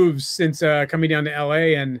several moves since coming down to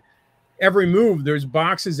LA, and every move there's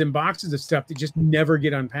boxes and boxes of stuff that just never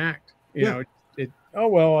get unpacked. You know, oh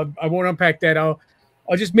well, I won't unpack that. I'll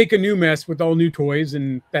just make a new mess with all new toys,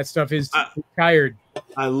 and that stuff is tired.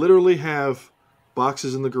 I literally have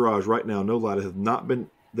boxes in the garage right now. No lie,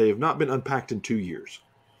 they have not been unpacked in 2 years.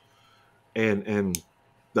 And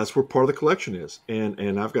that's where part of the collection is.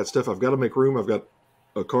 And I've got stuff. I've got to make room. I've got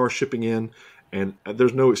a car shipping in, and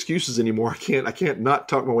there's no excuses anymore. I can't not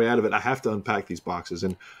talk my way out of it. I have to unpack these boxes,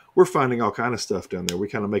 and we're finding all kind of stuff down there. We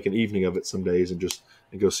kind of make an evening of it some days and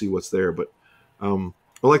go see what's there. But I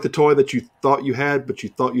like the toy that you thought you had, but you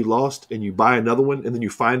thought you lost, and you buy another one, and then you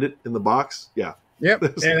find it in the box. Yeah. Yep.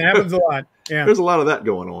 And it happens a lot. Yeah. There's a lot of that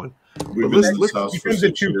going on. We've been in this house for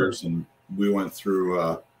 6 years, and we went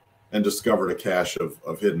through and discovered a cache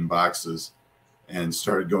of hidden boxes and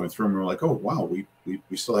started going through them. And we're like, oh, wow, we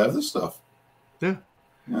still have this stuff. Yeah.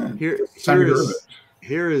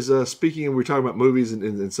 Here is speaking, and we're talking about movies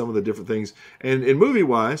and some of the different things. And in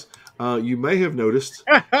movie-wise, you may have noticed,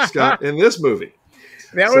 Scott, in this movie.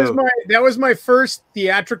 That was my first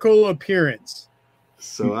theatrical appearance.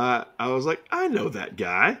 So I was like, I know that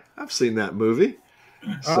guy. I've seen that movie.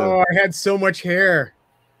 So, I had so much hair.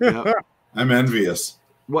 Yeah. I'm envious.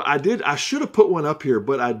 Well, I should have put one up here,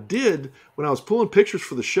 but I did, when I was pulling pictures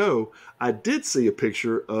for the show, I did see a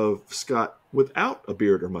picture of Scott without a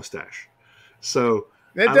beard or mustache. So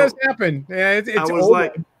that does happen. Yeah, it's I was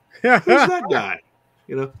like, who's that guy?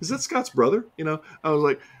 Is that Scott's brother? I was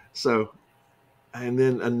like, so, and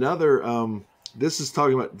then another, this is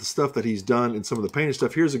talking about the stuff that he's done and some of the painted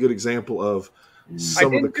stuff. Here's a good example of some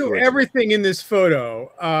of the I didn't do everything in this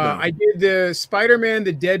photo. No. I did the Spider-Man,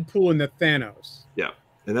 the Deadpool, and the Thanos. Yeah.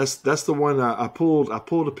 And that's the one I pulled. I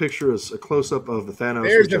pulled a picture as a close up of the Thanos.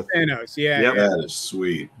 There's the Thanos. Yeah, yep. That is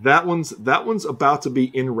sweet. That one's about to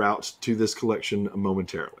be en route to this collection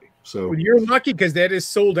momentarily. So well, you're lucky because that is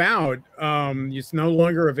sold out. It's no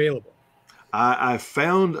longer available. I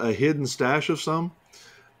found a hidden stash of some,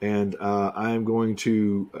 and I am going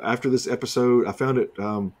to, after this episode, I found it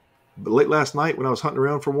late last night when I was hunting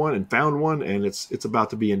around for one and found one, and it's about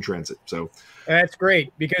to be in transit. So that's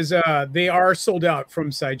great because they are sold out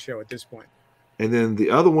from Sideshow at this point. And then the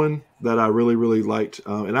other one that I really, really liked,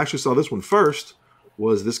 and I actually saw this one first,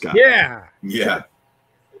 was this guy. Yeah.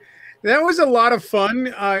 That was a lot of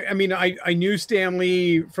fun. I mean, I knew Stan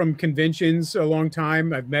Lee from conventions a long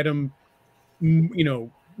time. I've met him,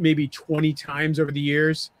 maybe 20 times over the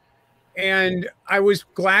years. And I was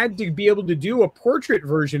glad to be able to do a portrait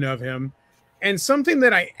version of him. And something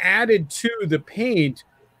that I added to the paint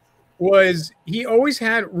was he always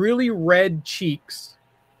had really red cheeks.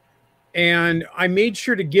 And I made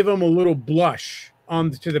sure to give him a little blush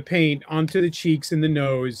onto the paint, onto the cheeks and the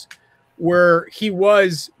nose, where he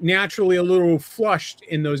was naturally a little flushed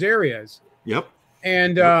in those areas. Yep.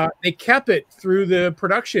 And they kept it through the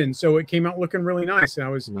production, so it came out looking really nice. And I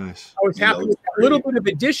was happy with a little bit of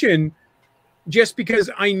addition, just because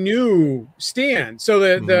I knew Stan. So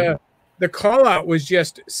the call out was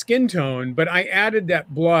just skin tone, but I added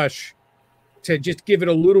that blush to just give it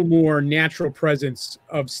a little more natural presence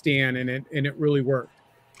of Stan, and it really worked.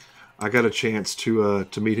 I got a chance to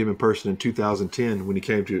meet him in person in 2010 when he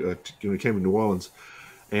came to New Orleans,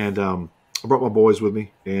 and I brought my boys with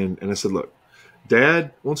me, and I said, look,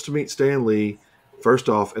 Dad wants to meet Stan Lee first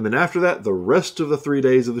off, and then after that, the rest of the 3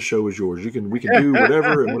 days of the show is yours. We can do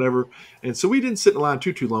whatever and whatever. And so we didn't sit in line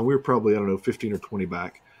too long. We were probably, 15 or 20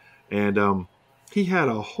 back. And he had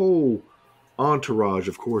a whole entourage,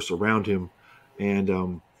 of course, around him.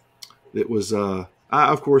 And it was, I,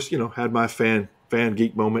 of course, had my fan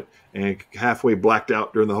geek moment and halfway blacked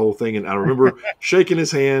out during the whole thing. And I remember shaking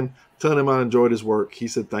his hand, telling him I enjoyed his work. He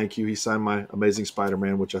said thank you. He signed my Amazing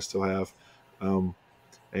Spider-Man, which I still have.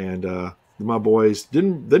 My boys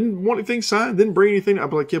didn't want anything signed, didn't bring anything. I'd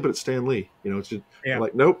be like, yeah, but it's Stan Lee. It's just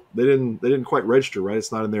like, nope, they didn't quite register, right?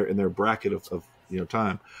 It's not in their bracket of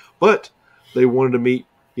time. But they wanted to meet,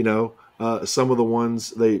 some of the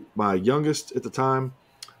ones my youngest at the time,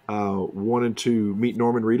 wanted to meet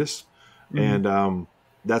Norman Reedus. Mhm. And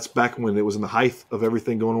that's back when it was in the height of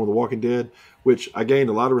everything going on with The Walking Dead, which I gained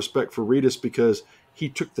a lot of respect for Reedus because he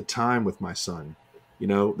took the time with my son. You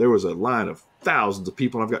know, there was a line of thousands of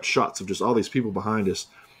people, and I've got shots of just all these people behind us.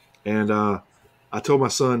 And I told my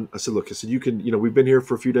son, I said, look, I said, you can, you know, we've been here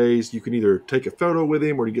for a few days. You can either take a photo with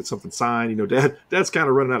him or you get something signed. You know, Dad's kind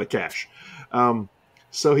of running out of cash.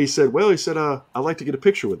 So he said, well, I'd like to get a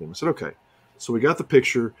picture with him. I said, okay. So we got the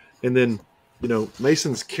picture, and then, you know,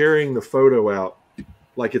 Mason's carrying the photo out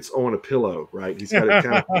like it's on a pillow, right? He's got it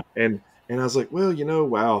kind of, and I was like, well, you know,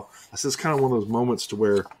 wow. I said, it's kind of one of those moments to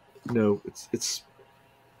where, you know, it's,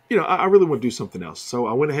 you know, I really want to do something else. So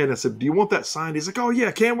I went ahead and I said, do you want that signed? He's like, oh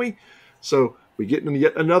yeah, can we? So we get into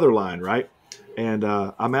yet another line, right? And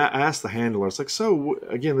I asked the handler, I was like, so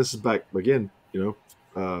again, this is back again, you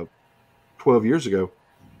know, 12 years ago.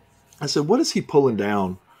 I said, what is he pulling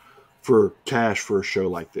down for cash for a show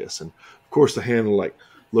like this? And of course the handler like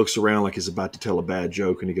looks around like he's about to tell a bad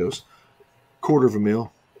joke, and he goes, $250,000.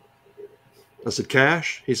 I said,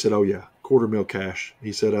 cash? He said, oh yeah, $250,000 cash.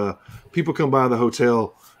 He said, people come by the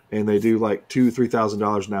hotel and they do like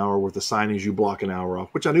 $2,000-$3,000 an hour worth of signings. You block an hour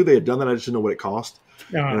off, which I knew they had done that. I just didn't know what it cost.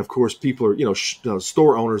 And of course, people are, you know,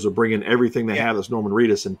 store owners are bringing everything they have that's Norman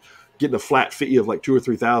Reedus and getting a flat fee of like $2,000 or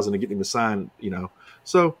 $3,000 and getting him to sign, you know.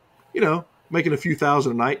 So, you know, making a few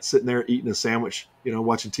thousand a night, sitting there eating a sandwich, you know,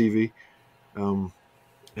 watching TV.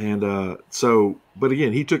 So, but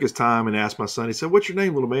again, he took his time and asked my son, he said, what's your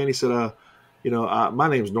name, little man? He said, you know, my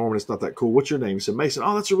name's Norman. It's not that cool. What's your name? He said, Mason.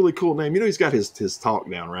 Oh, that's a really cool name. You know, he's got his talk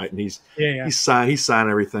down, right? And he's signed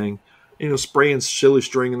everything, you know, spraying silly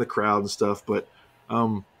string in the crowd and stuff. But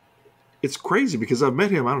it's crazy because I've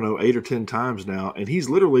met him, I don't know, 8 or 10 times now. And he's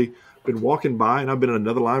literally been walking by, and I've been in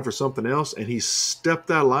another line for something else. And he stepped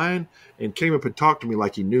that line and came up and talked to me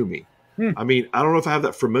like he knew me. I mean, I don't know if I have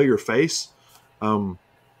that familiar face.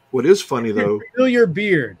 What is funny though, familiar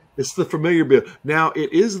beard. It's the familiar beard. Now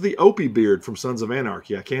it is the Opie beard from Sons of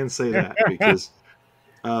Anarchy. I can say that because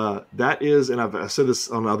that is, and I've said this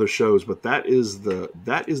on other shows, but that is the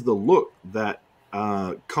look that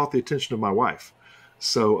caught the attention of my wife.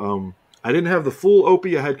 So I didn't have the full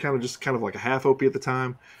Opie. I had kind of like a half Opie at the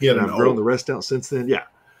time. Yeah, and I've grown the rest out since then. Yeah,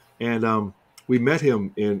 and we met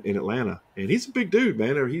him in Atlanta, and he's a big dude,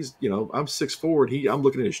 man. He's, you know, I'm 6'4", and I'm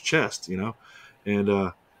looking at his chest, you know,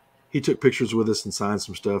 and he took pictures with us and signed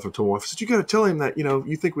some stuff. And told my wife, I said, you got to tell him that, you know,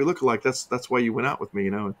 you think we look alike. That's why you went out with me,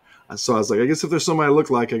 you know. And so I was like, I guess if there's somebody I look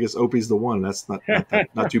like, I guess Opie's the one. That's not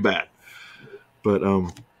too bad. But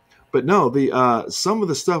no, the some of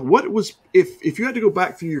the stuff. What was if you had to go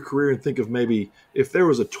back through your career and think of maybe if there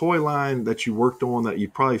was a toy line that you worked on that you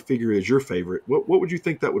probably figure is your favorite, what would you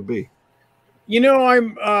think that would be? You know,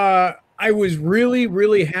 I was really,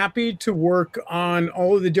 really happy to work on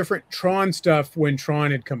all of the different Tron stuff when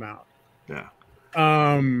Tron had come out. Yeah.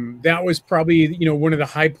 That was probably, you know, one of the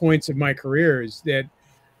high points of my career is that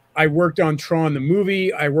I worked on Tron the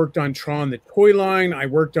movie. I worked on Tron the toy line. I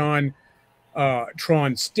worked on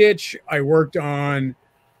Tron Stitch. I worked on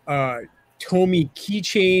Tomy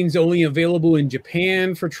keychains only available in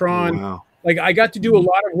Japan for Tron. Wow. Like I got to do a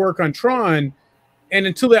lot of work on Tron. And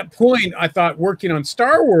until that point, I thought working on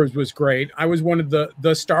Star Wars was great. I was one of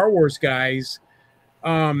the Star Wars guys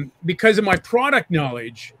because of my product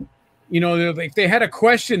knowledge. You know, if they had a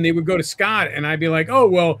question, they would go to Scott, and I'd be like, "Oh,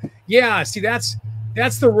 well, yeah. See, that's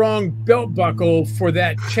the wrong belt buckle for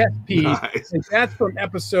that chest piece. Nice. And that's from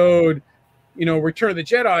episode, you know, Return of the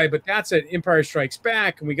Jedi, but that's at Empire Strikes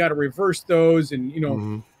Back, and we got to reverse those." And you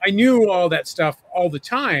know, I knew all that stuff all the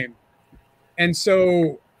time, and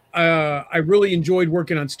so. I really enjoyed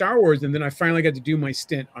working on Star Wars, and then I finally got to do my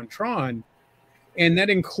stint on Tron, and that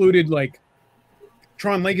included like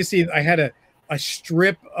Tron Legacy. I had a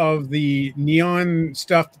strip of the neon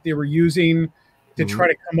stuff that they were using to try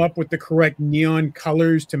to come up with the correct neon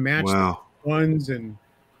colors to match the ones, and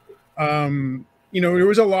you know, there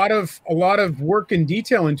was a lot of work and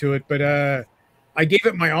detail into it, but I gave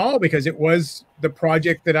it my all because it was the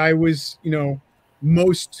project that I was, you know,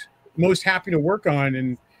 most happy to work on.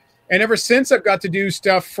 And ever since I've got to do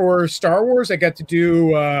stuff for Star Wars, I got to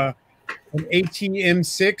do an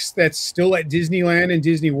ATM-6 that's still at Disneyland and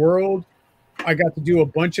Disney World. I got to do a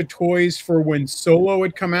bunch of toys for when Solo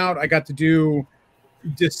had come out. I got to do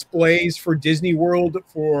displays for Disney World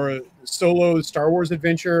for Solo Star Wars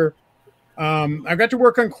Adventure. I've got to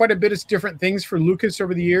work on quite a bit of different things for Lucas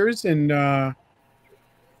over the years, and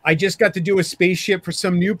I just got to do a spaceship for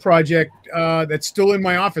some new project that's still in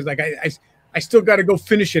my office. Like I still got to go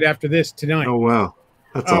finish it after this tonight. Oh wow,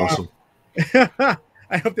 that's awesome.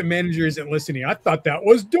 I hope the manager isn't listening. I thought that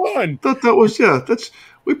was done. Thought that was, yeah,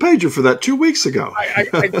 we paid you for that 2 weeks ago. I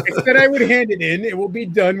said I would hand it in. It will be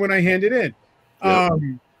done when I hand it in. Yep.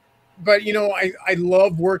 But you know, I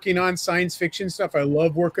love working on science fiction stuff. I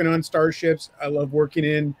love working on starships. I love working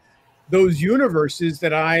in those universes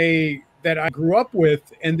that I grew up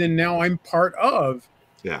with, and then now I'm part of.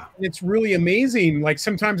 Yeah. And it's really amazing. Like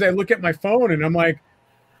sometimes I look at my phone and I'm like,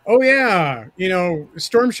 oh yeah, you know,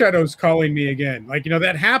 Storm Shadow's calling me again. Like, you know,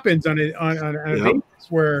 that happens on a basis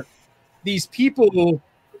where these people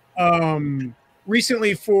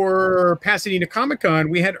recently for Pasadena Comic-Con,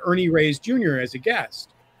 we had Ernie Reyes Jr. as a guest.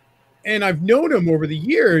 And I've known him over the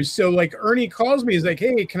years. So like Ernie calls me, he's like,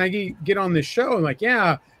 hey, can I get on this show? I'm like,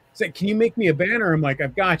 yeah. He's like, can you make me a banner? I'm like,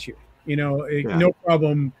 I've got you. You know, no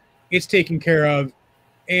problem. It's taken care of.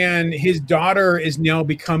 And his daughter is now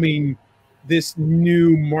becoming this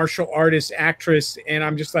new martial artist actress. And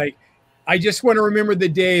I'm just like, I just want to remember the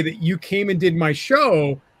day that you came and did my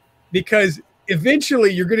show, because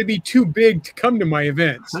eventually you're going to be too big to come to my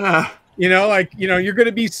events. You know, like, you know, you're going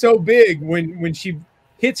to be so big when she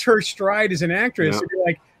hits her stride as an actress. And you're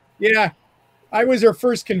like, yeah, I was her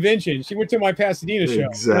first convention. She went to my Pasadena show.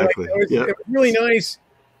 Exactly. Like, it was really nice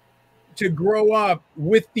to grow up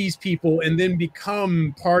with these people and then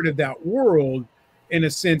become part of that world in a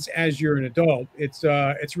sense as you're an adult.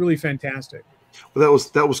 It's really fantastic. Well,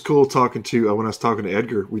 that was cool talking to when I was talking to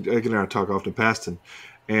Edgar. Edgar and I talk often Paston,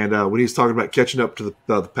 and when he was talking about catching up to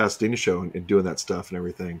the Pasadena show and doing that stuff and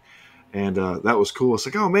everything. And that was cool. It's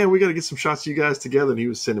like, oh man, we got to get some shots of you guys together. And he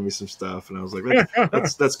was sending me some stuff, and I was like,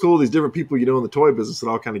 that's cool. These different people you know in the toy business that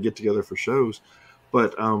all kind of get together for shows.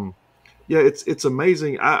 But yeah, it's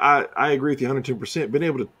amazing. I agree with you 110%. Being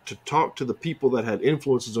able to talk to the people that had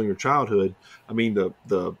influences on your childhood. I mean,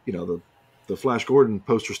 the Flash Gordon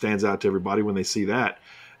poster stands out to everybody when they see that.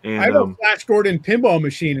 And I have a Flash Gordon pinball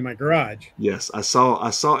machine in my garage. Yes, I saw.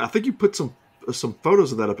 I think you put some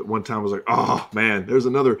photos of that up at one time. I was like, oh man, there's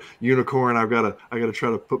another unicorn I've got to try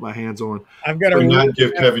to put my hands on. I've got to not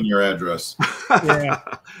give Kevin your address. Yeah,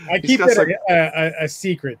 I keep it a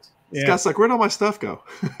secret. Yeah. Scott's like, where'd all my stuff go?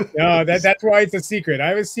 No, that's why it's a secret. I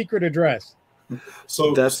have a secret address.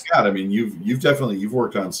 So Scott, I mean, you've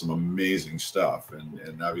worked on some amazing stuff,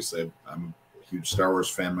 and obviously I'm a huge Star Wars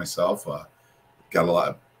fan myself. Got a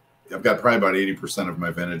lot. I've got probably about 80% of my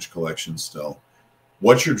vintage collection still.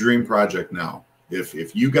 What's your dream project now?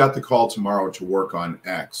 If you got the call tomorrow to work on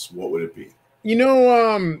X, what would it be? You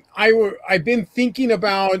know, I've been thinking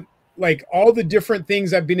about like all the different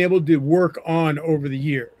things I've been able to work on over the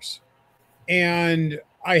years. And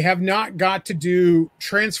I have not got to do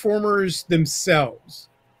Transformers themselves.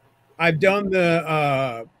 I've done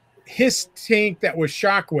the Hiss tank that was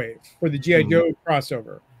Shockwave for the G.I. Joe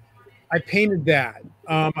crossover. I painted that.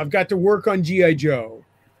 I've got to work on G.I. Joe.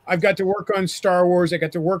 I've got to work on Star Wars. I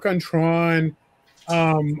got to work on Tron.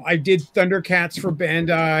 I did Thundercats for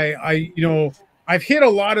Bandai. I've hit a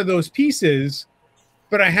lot of those pieces,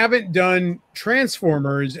 but I haven't done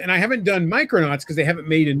Transformers and I haven't done Micronauts because they haven't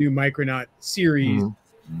made a new Micronaut series.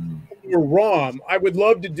 Or ROM. I would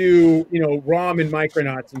love to do, ROM and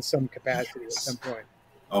Micronauts in some capacity at some point.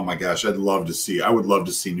 Oh my gosh, I would love to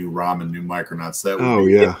see new ROM and new Micronauts. That would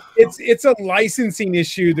yeah. It's a licensing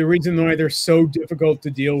issue. The reason why they're so difficult to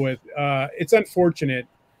deal with. It's unfortunate.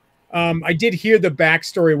 I did hear the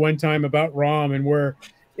backstory one time about ROM and where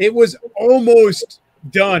it was almost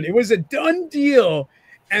done. It was a done deal.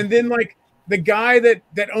 And then like the guy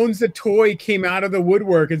that owns the toy came out of the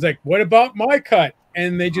woodwork and is like, what about my cut?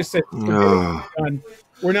 And they just said, done.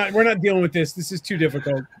 We're not dealing with this. This is too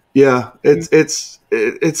difficult. Yeah, it's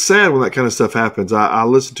sad when that kind of stuff happens. I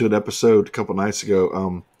listened to an episode a couple nights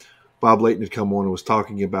ago. Bob Layton had come on and was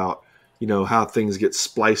talking about, how things get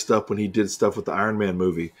spliced up when he did stuff with the Iron Man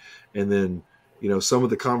movie. And then, some of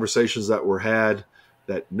the conversations that were had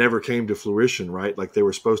that never came to fruition, right? Like they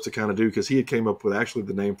were supposed to kind of do, because he had came up with actually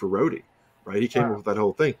the name for Rhodey, right? He came up with that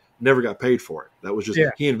whole thing, never got paid for it. That was just,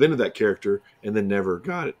 he invented that character and then never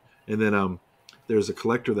got it. And then there's a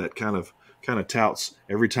collector that kind of touts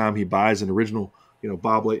every time he buys an original,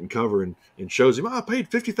 Bob Layton cover and shows him, I paid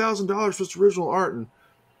 $50,000 for this original art. And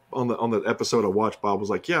on the episode I watched, Bob was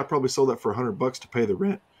like, yeah, I probably sold that for $100 to pay the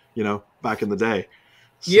rent, back in the the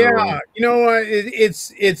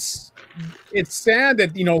it's sad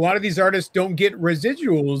that a lot of these artists don't get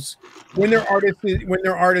residuals when their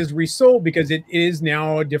art is resold because it is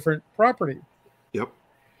now a different property. Yep.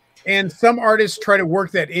 And some artists try to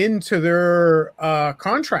work that into their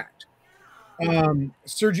contract.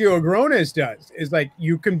 Sergio Agrones is like,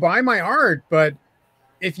 you can buy my art, but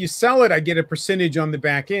if you sell it, I get a percentage on the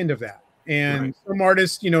back end of that. And some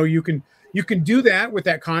artists, you You can do that with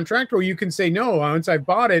that contract, or you can say, no, once I've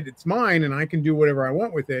bought it, it's mine and I can do whatever I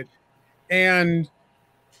want with it. And,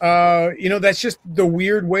 you know, that's just the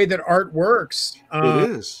weird way that art works. It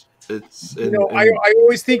is. It's, you know, I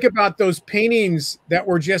always think about those paintings that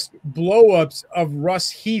were just blow-ups of Russ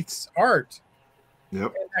Heath's art. Yep.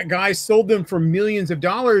 And that guy sold them for millions of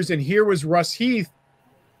dollars. And here was Russ Heath,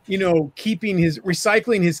 you know,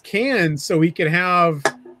 recycling his cans so he could have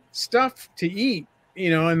stuff to eat, you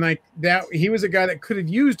know, and like that, he was a guy that could have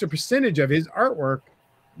used a percentage of his artwork.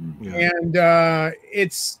 Yeah. And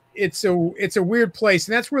it's a weird place.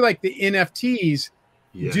 And that's where like the NFTs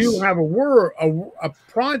do have a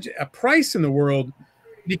price in the world,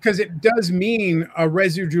 because it does mean a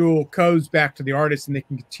residual goes back to the artist and they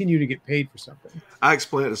can continue to get paid for something. I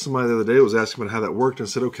explained it to somebody the other day, was asking about how that worked, and I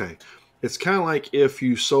said, okay, it's kind of like if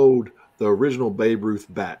you sold the original Babe Ruth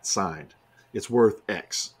bat signed, it's worth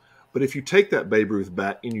X. But if you take that Babe Ruth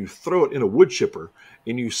bat and you throw it in a wood chipper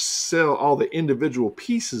and you sell all the individual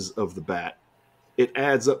pieces of the bat, it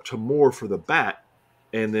adds up to more for the bat.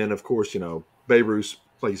 And then, of course, you know, Babe Ruth's,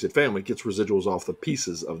 like you said, family gets residuals off the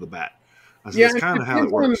pieces of the bat. I said, that's kind of how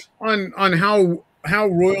it works. On how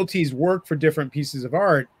royalties work for different pieces of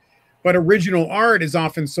art. But original art is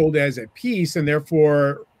often sold as a piece, and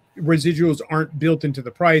therefore residuals aren't built into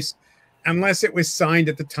the price unless it was signed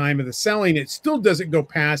at the time of the selling. It still doesn't go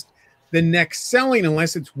past the next selling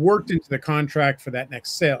unless it's worked into the contract for that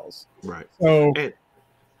next sales. Right. So,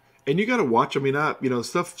 and you got to watch. I mean,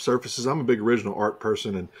 stuff surfaces. I'm a big original art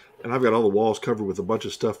person, and I've got all the walls covered with a bunch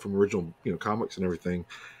of stuff from original, you know, comics and everything.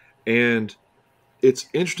 And it's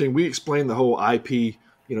interesting. We explain the whole IP, you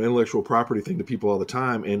know, intellectual property thing to people all the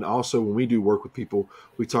time. And also when we do work with people,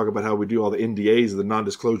 we talk about how we do all the NDAs, the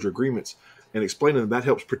non-disclosure agreements, and explaining that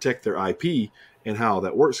helps protect their IP and how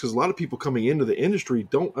that works. Because a lot of people coming into the industry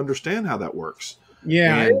don't understand how that works.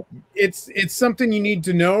 Yeah, it's something you need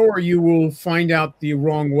to know, or you will find out the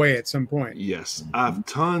wrong way at some point. Yes. I have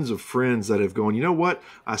tons of friends that have gone, you know what?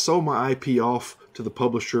 I sold my IP off to the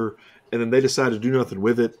publisher, and then they decided to do nothing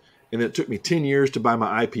with it. And it took me 10 years to buy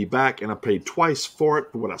my IP back, and I paid twice for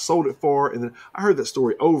it for what I sold it for. And then I heard that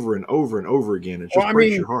story over and over and over again. It just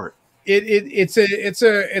breaks your heart. It's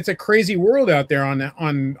a crazy world out there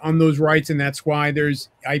on those rights, and that's why there's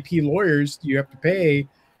IP lawyers you have to pay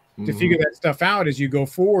to figure that stuff out as you go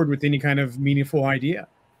forward with any kind of meaningful idea.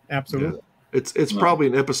 Absolutely. Yeah. It's probably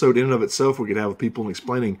an episode in and of itself we could have people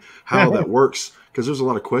explaining how that works, because there's a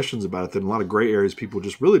lot of questions about it and a lot of gray areas people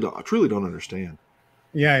just truly don't understand.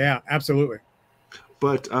 Yeah, absolutely.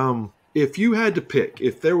 But if you had to pick,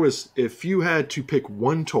 if you had to pick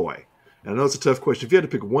one toy, and I know it's a tough question, if you had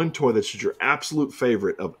to pick one toy that's your absolute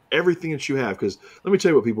favorite of everything that you have, because let me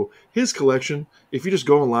tell you what, people, his collection, if you just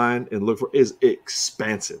go online and look for, is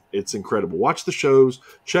expansive. It's incredible. Watch the shows,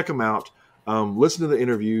 check them out, listen to the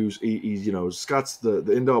interviews. He Scott's the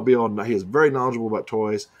end all be all. He is very knowledgeable about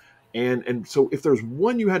toys, and so if there's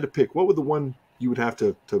one you had to pick, what would the one you would have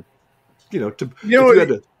to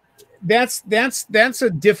that's a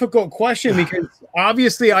difficult question, because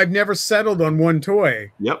obviously I've never settled on one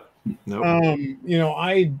toy. Yep. No. You know,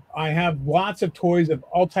 I have lots of toys of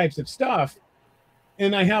all types of stuff,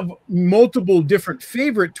 and I have multiple different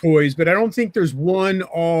favorite toys, but I don't think there's one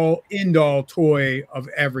all end all toy of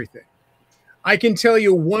everything. I can tell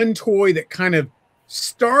you one toy that kind of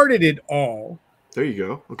started it all. There you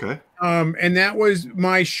go. Okay. And that was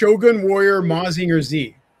my Shogun Warrior Mazinger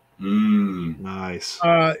Z. Nice.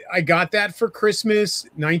 I got that for Christmas,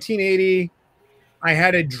 1980. I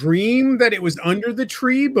had a dream that it was under the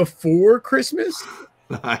tree before Christmas.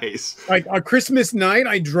 Nice. Like on Christmas night,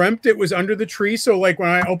 I dreamt it was under the tree. So like when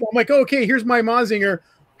I open, I'm like, oh, okay, here's my Mazinger.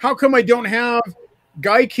 How come I don't have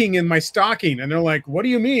Guy King in my stocking? And they're like, what do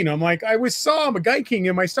you mean? I'm like, I saw a Guy King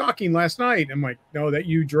in my stocking last night. I'm like, no, that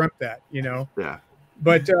you dreamt that, you know? Yeah.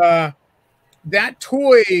 But that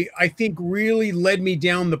toy, I think, really led me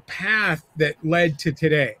down the path that led to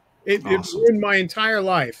today. It ruined my entire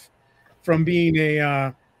life, from being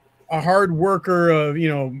a hard worker,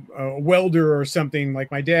 a welder or something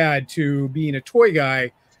like my dad, to being a toy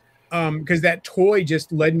guy, because that toy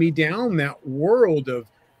just led me down that world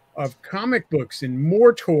of comic books and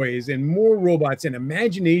more toys and more robots and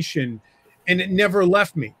imagination, and it never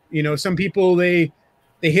left me. You know, some people they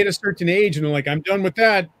hit a certain age and they're like, I'm done with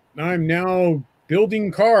that. I'm now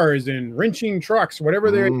building cars and wrenching trucks,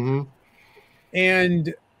 whatever they're.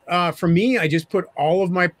 And for me, I just put all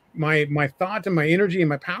of my thought and my energy and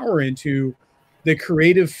my power into the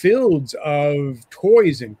creative fields of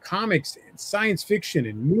toys and comics and science fiction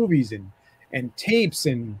and movies and tapes,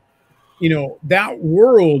 and that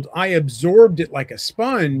world. I absorbed it like a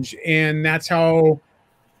sponge, and that's how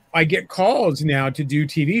I get calls now to do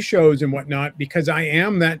TV shows and whatnot because I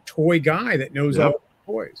am that toy guy that knows all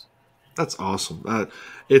the toys. That's awesome.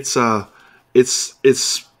 It's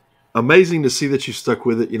amazing to see that you stuck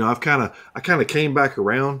with it. You know, I kind of came back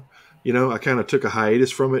around. You know, I kind of took a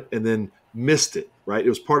hiatus from it and then missed it. Right, it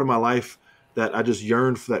was part of my life that I just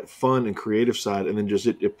yearned for, that fun and creative side, and then just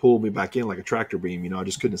it pulled me back in like a tractor beam. You know, I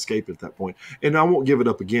just couldn't escape it at that point, and I won't give it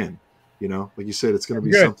up again. You know, like you said, it's going to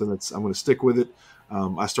be something that's I'm going to stick with it.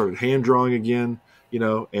 I started hand drawing again, you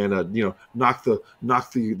know, and you know, knock the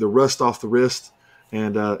rust off the wrist,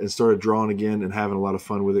 and started drawing again and having a lot of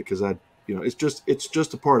fun with it because you know, it's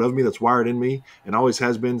just a part of me that's wired in me and always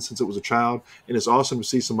has been since it was a child. And it's awesome to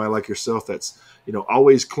see somebody like yourself that's, you know,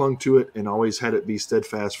 always clung to it and always had it be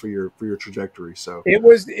steadfast for your trajectory. So it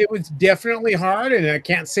was definitely hard, and I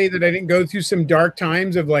can't say that I didn't go through some dark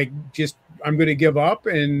times of like just I'm going to give up,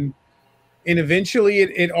 and eventually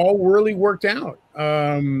it all really worked out.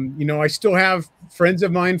 You know, I still have friends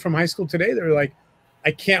of mine from high school today that are like,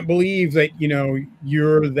 I can't believe that, you know,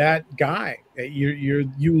 you're that guy, that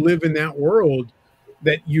you live in that world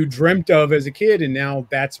that you dreamt of as a kid, and now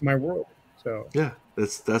that's my world. So yeah,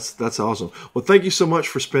 that's awesome. Well, thank you so much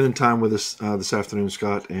for spending time with us this afternoon,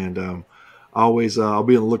 Scott. And always, I'll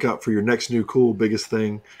be on the lookout for your next new cool biggest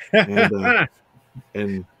thing,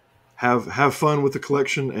 and have fun with the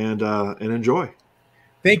collection and enjoy.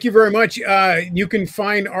 Thank you very much. You can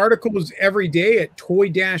find articles every day at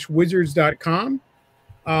toy-wizards.com.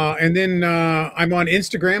 And then I'm on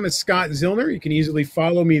Instagram as Scott Zillner. You can easily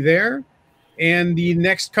follow me there. And the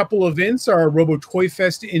next couple events are Robo Toy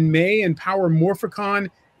Fest in May and Power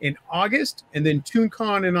Morphicon in August, and then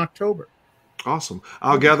ToonCon in October. Awesome.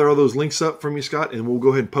 I'll gather all those links up from you, Scott, and we'll go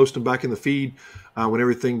ahead and post them back in the feed when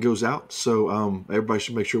everything goes out. So everybody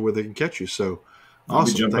should make sure where they can catch you. So I'll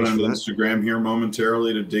be jumping on Instagram here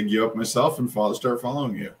momentarily to dig you up myself and start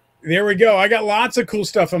following you. There we go. I got lots of cool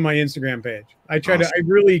stuff on my Instagram page. I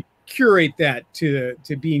really curate that to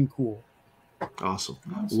being cool. Awesome.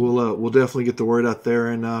 We'll definitely get the word out there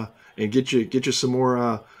and get you some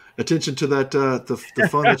more attention to that the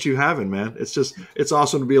fun that you having, man. It's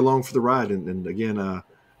awesome to be along for the ride. And again,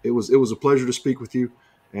 it was a pleasure to speak with you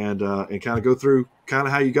and kind of go through kind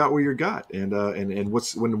of how you got where you got and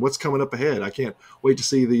what's coming up ahead. I can't wait to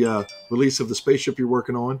see the release of the spaceship you're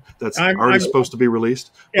working on. That's already supposed to be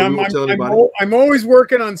released. Yeah, I'm always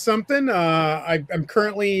working on something. I'm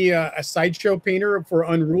currently a sideshow painter for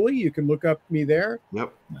Unruly. You can look up me there.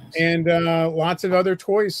 Yep. Nice. And lots of other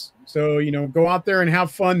toys. So, you know, go out there and have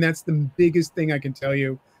fun. That's the biggest thing I can tell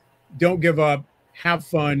you. Don't give up. Have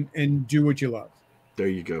fun and do what you love. There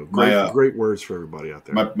you go. Great words for everybody out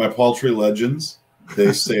there. My paltry legends,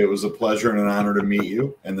 they say it was a pleasure and an honor to meet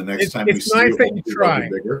you. And the next time we see you,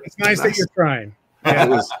 it's nice that you're trying.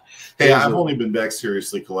 Yeah. Hey, I've only been back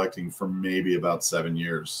seriously collecting for maybe about 7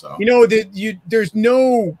 years. So you know that there's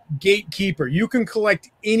no gatekeeper. You can collect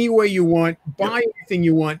any way you want, buy anything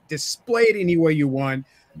you want, display it any way you want.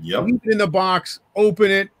 Yep. Leave it in the box, open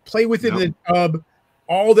it, play with it in the tub.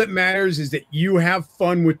 All that matters is that you have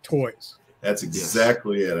fun with toys. That's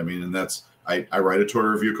exactly it. I mean, and that's I write a toy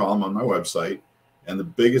review column on my website, and the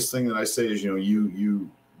biggest thing that I say is, you know, you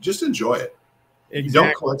just enjoy it. Exactly. You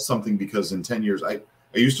don't collect something because in 10 years, I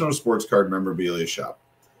used to own a sports card memorabilia shop.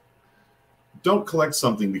 Don't collect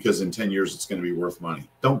something because in 10 years it's going to be worth money.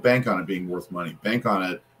 Don't bank on it being worth money. Bank on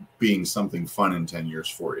it being something fun in 10 years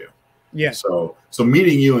for you. Yeah. So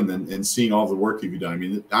meeting you and seeing all the work you've done. I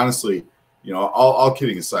mean, honestly, you know, all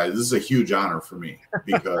kidding aside, this is a huge honor for me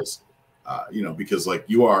because. You know, because like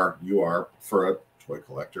you are for a toy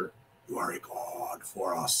collector, you are a god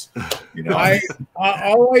for us. You know,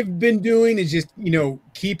 all I've been doing is just, you know,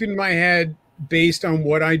 keeping my head based on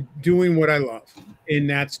what I love, and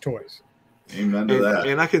that's toys. Amen to that.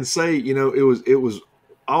 And I can say, you know, it was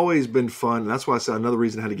always been fun. And that's why I said another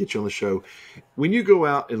reason I had to get you on the show. When you go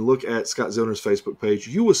out and look at Scott Zillner's Facebook page,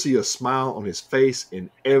 you will see a smile on his face in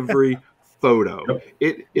every photo.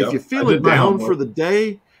 If you're feeling down for the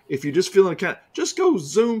day. If you're just feeling just go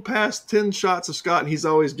zoom past 10 shots of Scott, and he's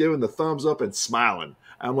always giving the thumbs up and smiling.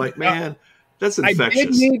 I'm like, man, that's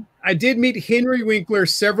infectious. I did meet Henry Winkler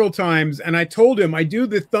several times, and I told him I do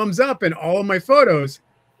the thumbs up in all of my photos.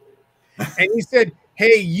 And he said,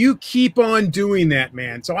 hey, you keep on doing that,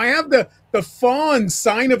 man. So I have the fawn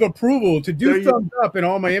sign of approval to do thumbs up in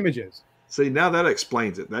all my images. See, now that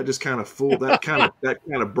explains it. That just kind of that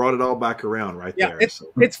kind of brought it all back around right there. It's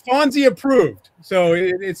Fonzie approved. So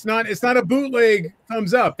it's not a bootleg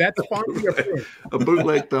thumbs up. That's Fonzie approved. A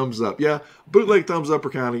bootleg thumbs up. Yeah. Bootleg thumbs up are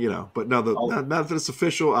kind of, you know, but now that it's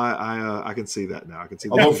official, I can see that now. I can see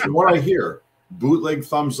that. Although from what I hear, bootleg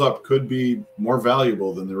thumbs up could be more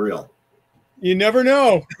valuable than the real. You never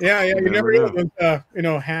know. Yeah, you never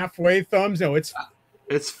know. Halfway thumbs. No, it's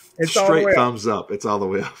straight thumbs up. It's all the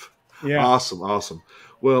way up. Yeah. Awesome.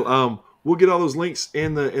 Well, we'll get all those links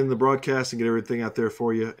in the broadcast and get everything out there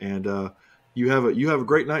for you. And you have a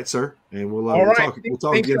great night, sir. And we'll talk Thanks again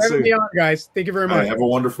for having soon. me on, guys. Thank you very much. Have a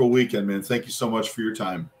wonderful weekend, man. Thank you so much for your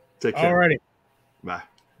time. Take care. Alrighty. Bye.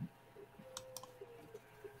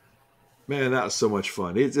 Man, that was so much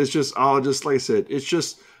fun. It's just all just like I said. It's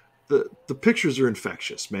just the pictures are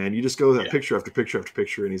infectious, man. You just go that picture after picture after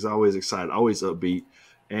picture, and he's always excited, always upbeat.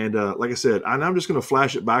 And like I said, I'm just going to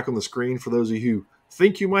flash it back on the screen for those of you who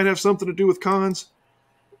think you might have something to do with cons.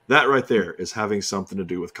 That right there is having something to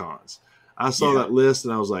do with cons. I saw that list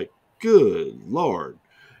and I was like, good Lord,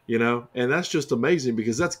 and that's just amazing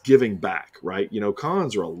because that's giving back, right?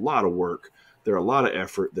 Cons are a lot of work. They're a lot of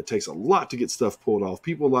effort. That takes a lot to get stuff pulled off.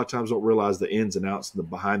 People a lot of times don't realize the ins and outs and the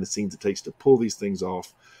behind the scenes it takes to pull these things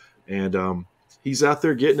off. And he's out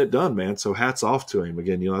there getting it done, man. So hats off to him.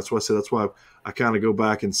 Again, that's why I said that's why I kind of go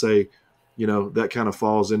back and say, that kind of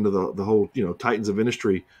falls into the whole, Titans of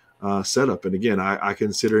Industry setup. And again, I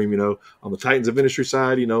consider him, on the Titans of Industry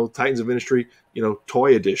side, Titans of Industry,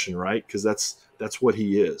 toy edition, right? Because that's what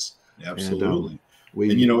he is. Absolutely.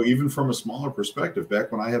 And, even from a smaller perspective,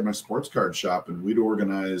 back when I had my sports card shop and we'd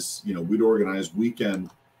organize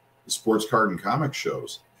weekend sports card and comic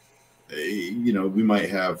shows, we might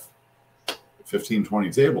have 15, 20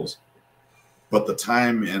 tables, but the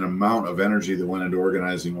time and amount of energy that went into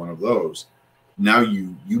organizing one of those, now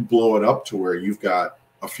you blow it up to where you've got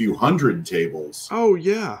a few hundred tables. Oh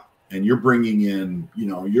yeah. And you're bringing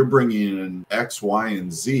in X, Y,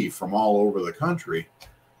 and Z from all over the country.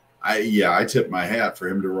 I tip my hat for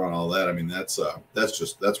him to run all that. I mean, that's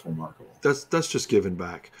remarkable. That's just giving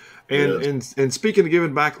back. And speaking of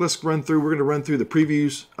giving back, we're going to run through the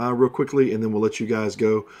previews real quickly, and then we'll let you guys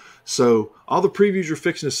go. So all the previews you're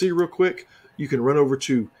fixing to see real quick, you can run over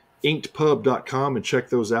to inkedpub.com and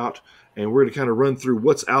check those out. And we're going to kind of run through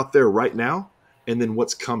what's out there right now and then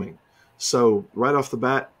what's coming. So right off the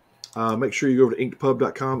bat, make sure you go over to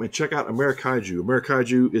inkedpub.com and check out Amerikaiju.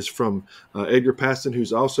 Amerikaiju is from Edgar Paston, who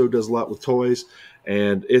also does a lot with toys,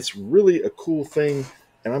 and it's really a cool thing.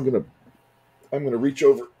 And I'm gonna reach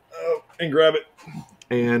over and grab it.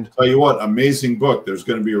 And tell you what, amazing book. There's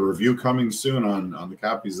going to be a review coming soon on the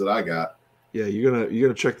copies that I got. Yeah, you're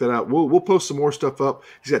gonna check that out. We'll post some more stuff up.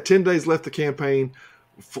 He's got 10 days left of campaign,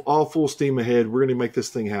 all full steam ahead. We're gonna make this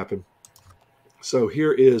thing happen. So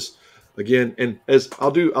here is. Again, and as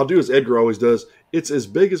I'll do as Edgar always does, it's as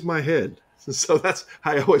big as my head. So that's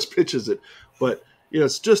how he always pitches it. But,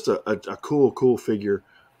 it's just a cool figure.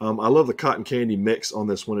 I love the cotton candy mix on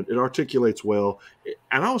this one. It articulates well.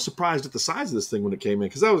 And I was surprised at the size of this thing when it came in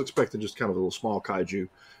because I was expecting just kind of a little small kaiju.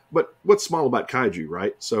 But what's small about kaiju,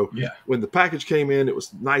 right? So when the package came in, it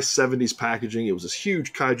was nice 70s packaging. It was this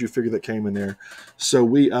huge kaiju figure that came in there. So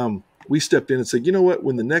we stepped in and said, you know what,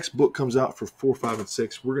 when the next book comes out for 4, 5, and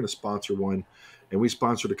 6, we're going to sponsor one. And we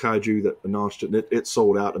sponsored a kaiju that announced it, and it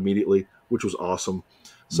sold out immediately, which was awesome.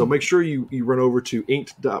 So make sure you run over to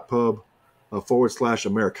inked.pub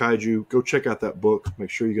 /Amerikaiju. Go check out that book. Make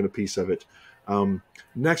sure you get a piece of it.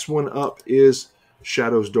 Next one up is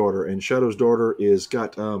Shadow's Daughter. And Shadow's Daughter is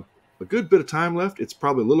got a good bit of time left. It's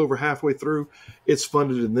probably a little over halfway through. It's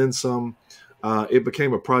funded and then some. It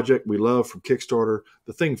became a project we love from Kickstarter.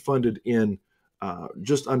 The thing funded in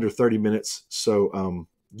just under 30 minutes. So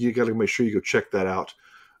you got to make sure you go check that out.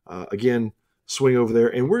 Again, swing over there.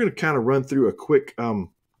 And we're going to kind of run through a quick,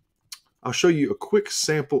 I'll show you a quick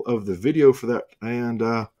sample of the video for that.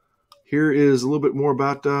 And here is a little bit more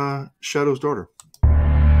about Shadow's Daughter.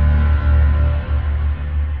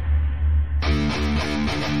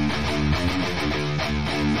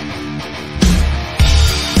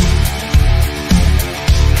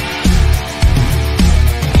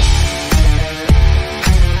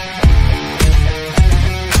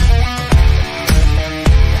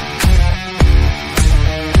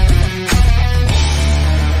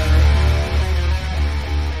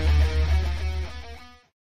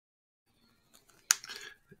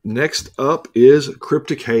 Next up is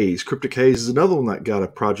Cryptic Haze. Cryptic Haze is another one that got a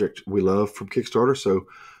project we love from Kickstarter. So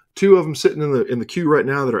 2 of them sitting in the queue right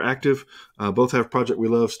now that are active. Both have Project We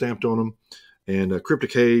Love stamped on them. And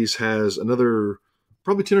Cryptic Haze has another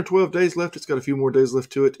probably 10 or 12 days left. It's got a few more days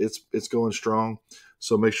left to it. It's going strong.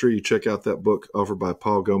 So make sure you check out that book offered by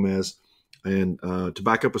Paul Gomez. And to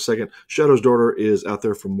back up a second, Shadow's Daughter is out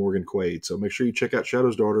there from Morgan Quaid. So make sure you check out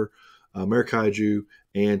Shadow's Daughter, Amerikaiju,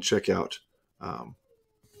 and check out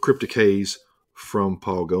Cryptic Haze from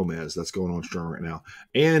Paul Gomez. That's going on strong right now.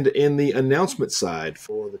 And in the announcement side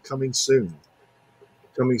for the coming soon,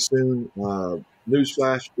 newsflash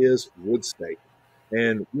is Woodstake.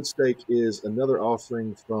 And Woodstake is another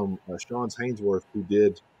offering from Sean's Hainsworth, who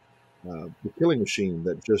did The Killing Machine,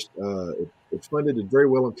 that just it funded it very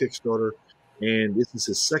well on Kickstarter. And this is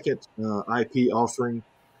his second IP offering.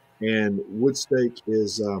 And Woodstake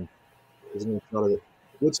is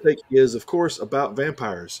Woodstake is, of course, about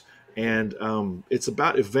vampires. And it's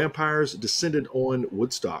about if vampires descended on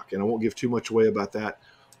Woodstock. And I won't give too much away about that,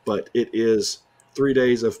 but it is 3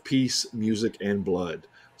 days of peace, music, and blood.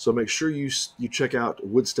 So make sure you check out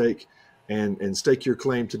Woodstake and stake your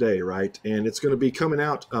claim today, right? And it's going to be coming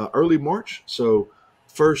out early March. So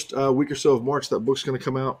first week or so of March, that book's going to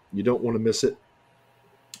come out. You don't want to miss it.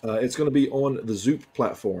 It's going to be on the Zoop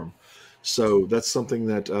platform. So that's something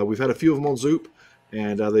that we've had a few of them on Zoop,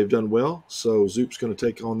 and they've done well. So Zoop's going to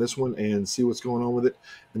take on this one and see what's going on with it.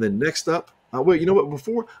 And then next up, wait, you know what?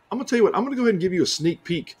 Before, I'm going to tell you what, I'm going to go ahead and give you a sneak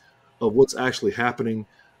peek of what's actually happening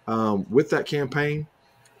with that campaign.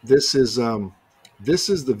 This is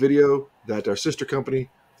the video that our sister company,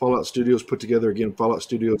 Fallout Studios, put together. Again, Fallout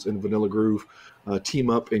Studios and Vanilla Groove team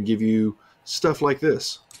up and give you stuff like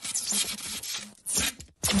this.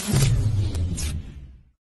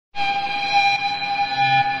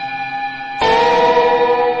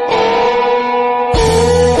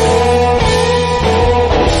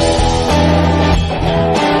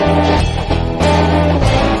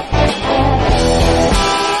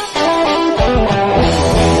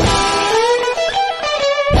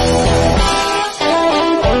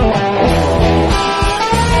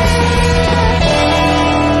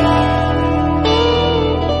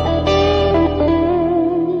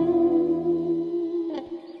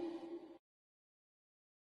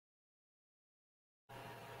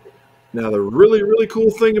 Now, the really, really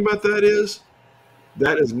cool thing about that is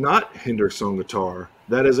not Hendrix on guitar.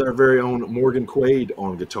 That is our very own Morgan Quaid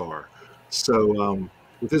on guitar. So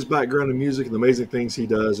with his background in music and the amazing things he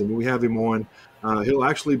does, and when we have him on, he'll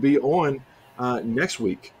actually be on next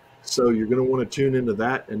week. So you're going to want to tune into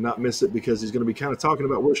that and not miss it, because he's going to be kind of talking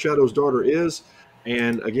about what Shadow's Daughter is.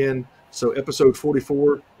 And again, so episode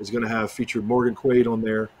 44 is going to have featured Morgan Quaid on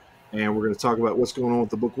there. And we're going to talk about what's going on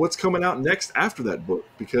with the book, what's coming out next after that book,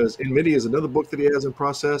 because In Midi is another book that he has in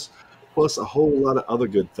process, plus a whole lot of other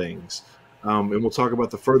good things. And we'll talk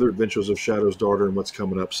about the further adventures of Shadow's Daughter and what's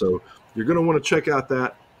coming up. So you're going to want to check out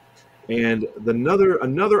that. And another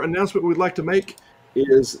announcement we'd like to make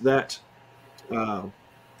is that right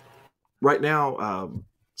now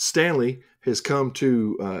Stanley has come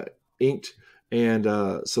to Inked. And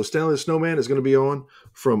so Stanley the Snowman is going to be on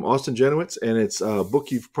from Austin Janowitz, and it's a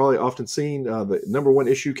book you've probably often seen. The #1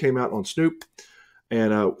 issue came out on Snoop,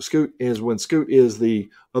 and Scoot is the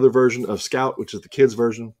other version of Scout, which is the kids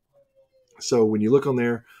version. So when you look on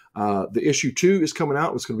there, the issue 2 is coming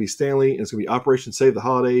out. It's going to be Stanley, and it's going to be Operation Save the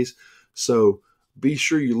Holidays. So be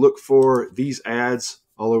sure you look for these ads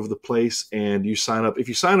all over the place, and you sign up. If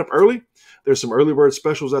you sign up early, there's some early bird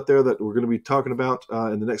specials out there that we're going to be talking about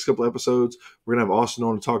in the next couple of episodes. We're going to have Austin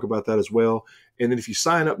on to talk about that as well. And then if you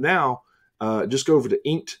sign up now, just go over to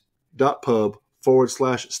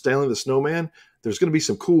inked.pub/Stanley the Snowman. There's going to be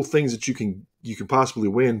some cool things that you can possibly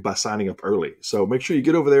win by signing up early. So make sure you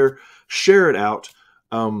get over there, share it out.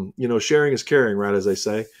 Sharing is caring, right, as they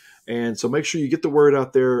say. And so make sure you get the word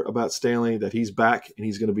out there about Stanley, that he's back and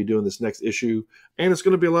he's going to be doing this next issue. And it's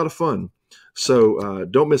going to be a lot of fun. So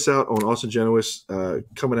don't miss out on Austin Janowitz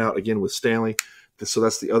coming out again with Stanley. So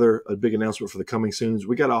that's the other big announcement for the coming soons.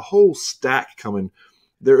 We got a whole stack coming.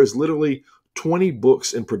 There is literally 20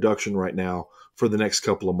 books in production right now for the next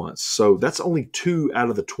couple of months. So that's only 2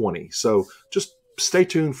 out of the 20. So just stay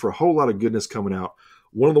tuned for a whole lot of goodness coming out.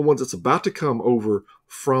 One of the ones that's about to come over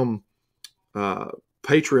from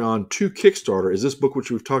Patreon to Kickstarter is this book,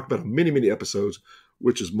 which we've talked about in many, many episodes,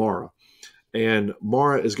 which is Mara. And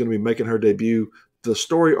Mara is going to be making her debut. The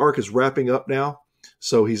story arc is wrapping up now,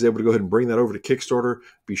 so he's able to go ahead and bring that over to Kickstarter.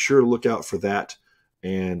 Be sure to look out for that.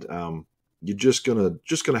 And you're just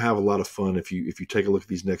gonna have a lot of fun if you take a look at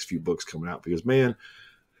these next few books coming out, because man,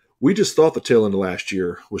 we just thought the tail end of last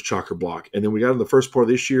year was chock a block, and then we got in the first part of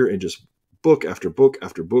this year and just book after book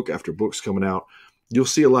after book after books coming out. You'll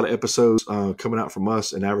see a lot of episodes coming out from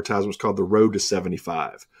us and advertisements called The Road to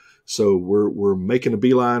 75. So we're making a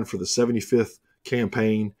beeline for the 75th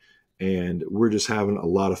campaign, and we're just having a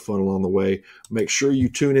lot of fun along the way. Make sure you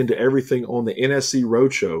tune into everything on the NSC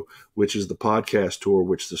Roadshow, which is the podcast tour,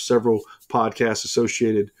 which there's several podcasts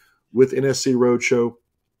associated with NSC Roadshow,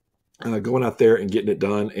 going out there and getting it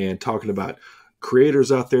done and talking about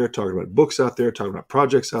creators out there, talking about books out there, talking about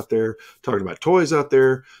projects out there, talking about toys out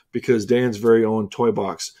there, because Dan's very own Toy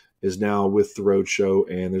Box is now with the Road Show,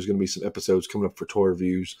 and there's going to be some episodes coming up for toy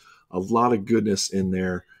reviews. A lot of goodness in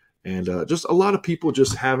there, and just a lot of people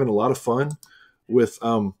just having a lot of fun with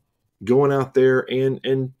going out there and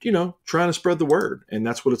trying to spread the word. And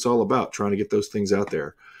that's what it's all about, trying to get those things out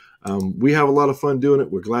there. We have a lot of fun doing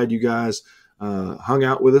it. We're glad you guys hung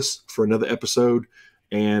out with us for another episode.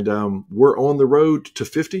 And we're on the road to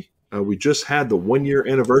 50. We just had the 1-year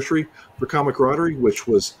anniversary for Comic Camaraderie, which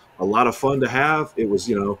was a lot of fun to have. It was,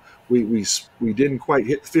 we didn't quite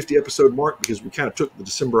hit the 50 episode mark because we kind of took the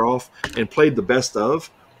December off and played the best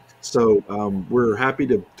of. So we're happy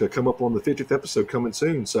to come up on the 50th episode coming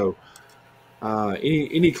soon. So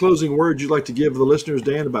any closing words you'd like to give the listeners,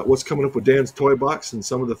 Dan, about what's coming up with Dan's Toy Box and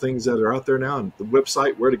some of the things that are out there now, and the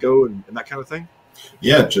website, where to go, and that kind of thing?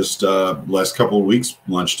 Yeah, just last couple of weeks,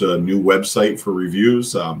 launched a new website for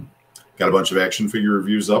reviews. Got a bunch of action figure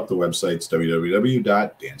reviews up. The website's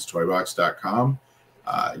www.danstoybox.com.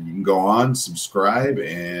 You can go on, subscribe,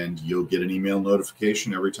 and you'll get an email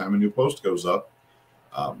notification every time a new post goes up.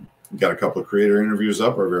 Got a couple of creator interviews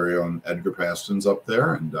up. Our very own Edgar Paston's up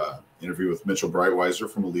there, and interview with Mitchell Breitweiser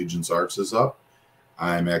from Allegiance Arts is up.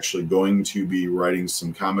 I'm actually going to be writing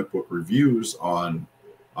some comic book reviews on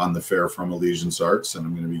the fair from Allegiance Arts, and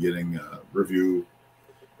I'm going to be getting a review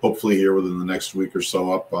hopefully here within the next week or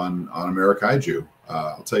so up on Amerikaiju.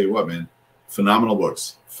 I'll tell you what, man, phenomenal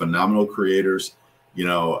books, phenomenal creators.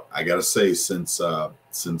 I got to say, since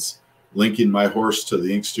linking my horse to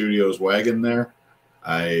the Ink Studios wagon there,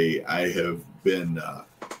 I have been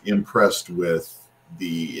impressed with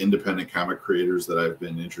the independent comic creators that I've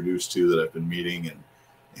been introduced to, that I've been meeting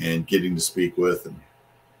and getting to speak with. And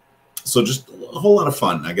so just a whole lot of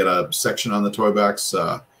fun. I got a section on the Toy Box,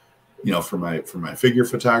 for my figure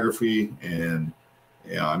photography, and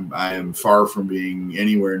I am far from being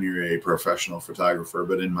anywhere near a professional photographer,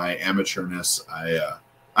 but in my amateurness,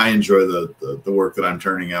 I enjoy the work that I'm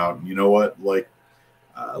turning out. And you know what? Like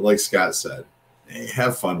Scott said, hey,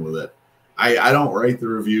 have fun with it. I don't write the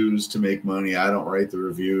reviews to make money. I don't write the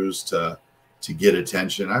reviews to get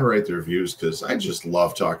attention. I write the reviews because I just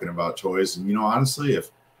love talking about toys. And honestly, if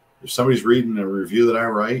somebody's reading a review that I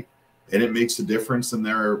write and it makes a difference in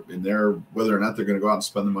their whether or not they're going to go out and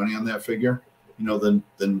spend the money on that figure,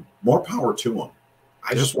 then more power to them.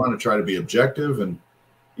 I just want to try to be objective, and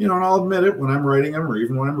and I'll admit it when I'm writing them or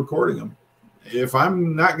even when I'm recording them. If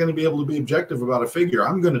I'm not going to be able to be objective about a figure,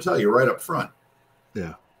 I'm going to tell you right up front.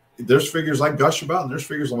 Yeah. There's figures I gush about, and there's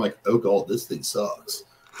figures I'm like, oh God, this thing sucks.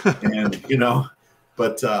 And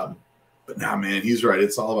but nah, man, he's right.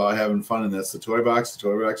 It's all about having fun, and that's the Toy Box. The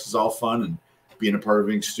Toy Box is all fun, and being a part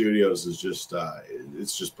of Ink Studios is just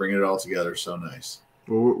it's just bringing it all together. So nice.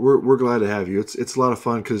 Well, we're glad to have you. It's a lot of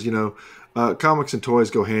fun because comics and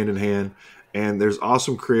toys go hand in hand, and there's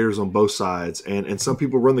awesome creators on both sides, and some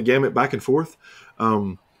people run the gamut back and forth.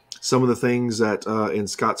 Some of the things that in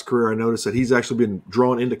Scott's career, I noticed that he's actually been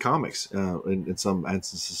drawn into comics in some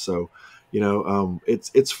instances. So,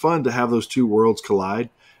 it's fun to have those two worlds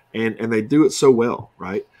collide, and they do it so well,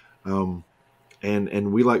 right? And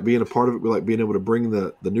we like being a part of it. We like being able to bring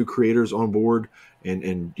the new creators on board,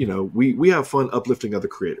 and we have fun uplifting other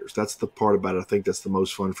creators. That's the part about it. I think that's the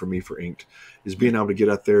most fun for me for Inked, is being able to get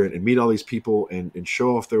out there and meet all these people and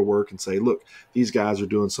show off their work and say, look, these guys are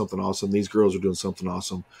doing something awesome. These girls are doing something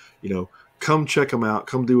awesome. Come check them out.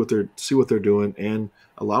 Come see what they're doing. And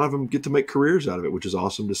a lot of them get to make careers out of it, which is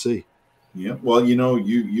awesome to see. Yeah. Well,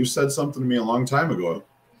 you said something to me a long time ago,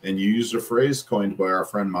 and you used a phrase coined by our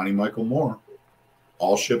friend Monty Michael Moore: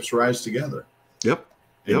 all ships rise together. Yep.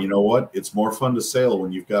 And you know what? It's more fun to sail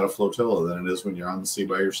when you've got a flotilla than it is when you're on the sea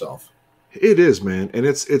by yourself. It is, man. And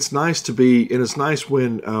it's nice to be, and it's nice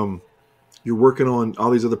when you're working on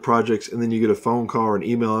all these other projects, and then you get a phone call or an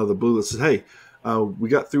email out of the blue that says, hey, we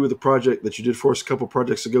got through with the project that you did for us a couple of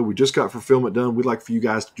projects ago. We just got fulfillment done. We'd like for you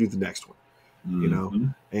guys to do the next one.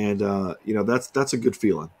 And that's a good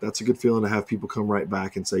feeling. That's a good feeling to have people come right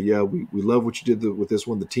back and say, yeah, we love what you did with this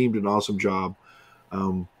one. The team did an awesome job.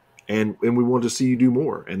 And we want to see you do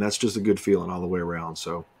more. And that's just a good feeling all the way around.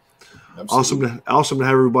 So absolutely. Awesome to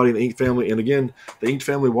have everybody in the Ink family. And again, the Ink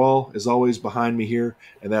family wall is always behind me here.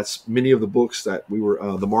 And that's many of the books that we were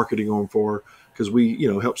the marketing on for, because we,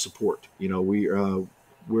 help support.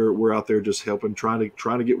 We're out there just helping, trying to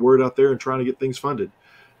get word out there and trying to get things funded.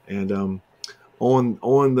 And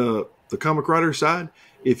on the comic writer side,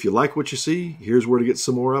 if you like what you see, here's where to get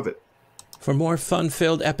some more of it. For more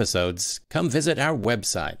fun-filled episodes, come visit our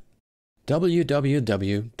website,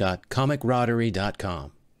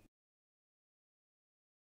 www.comicrodery.com.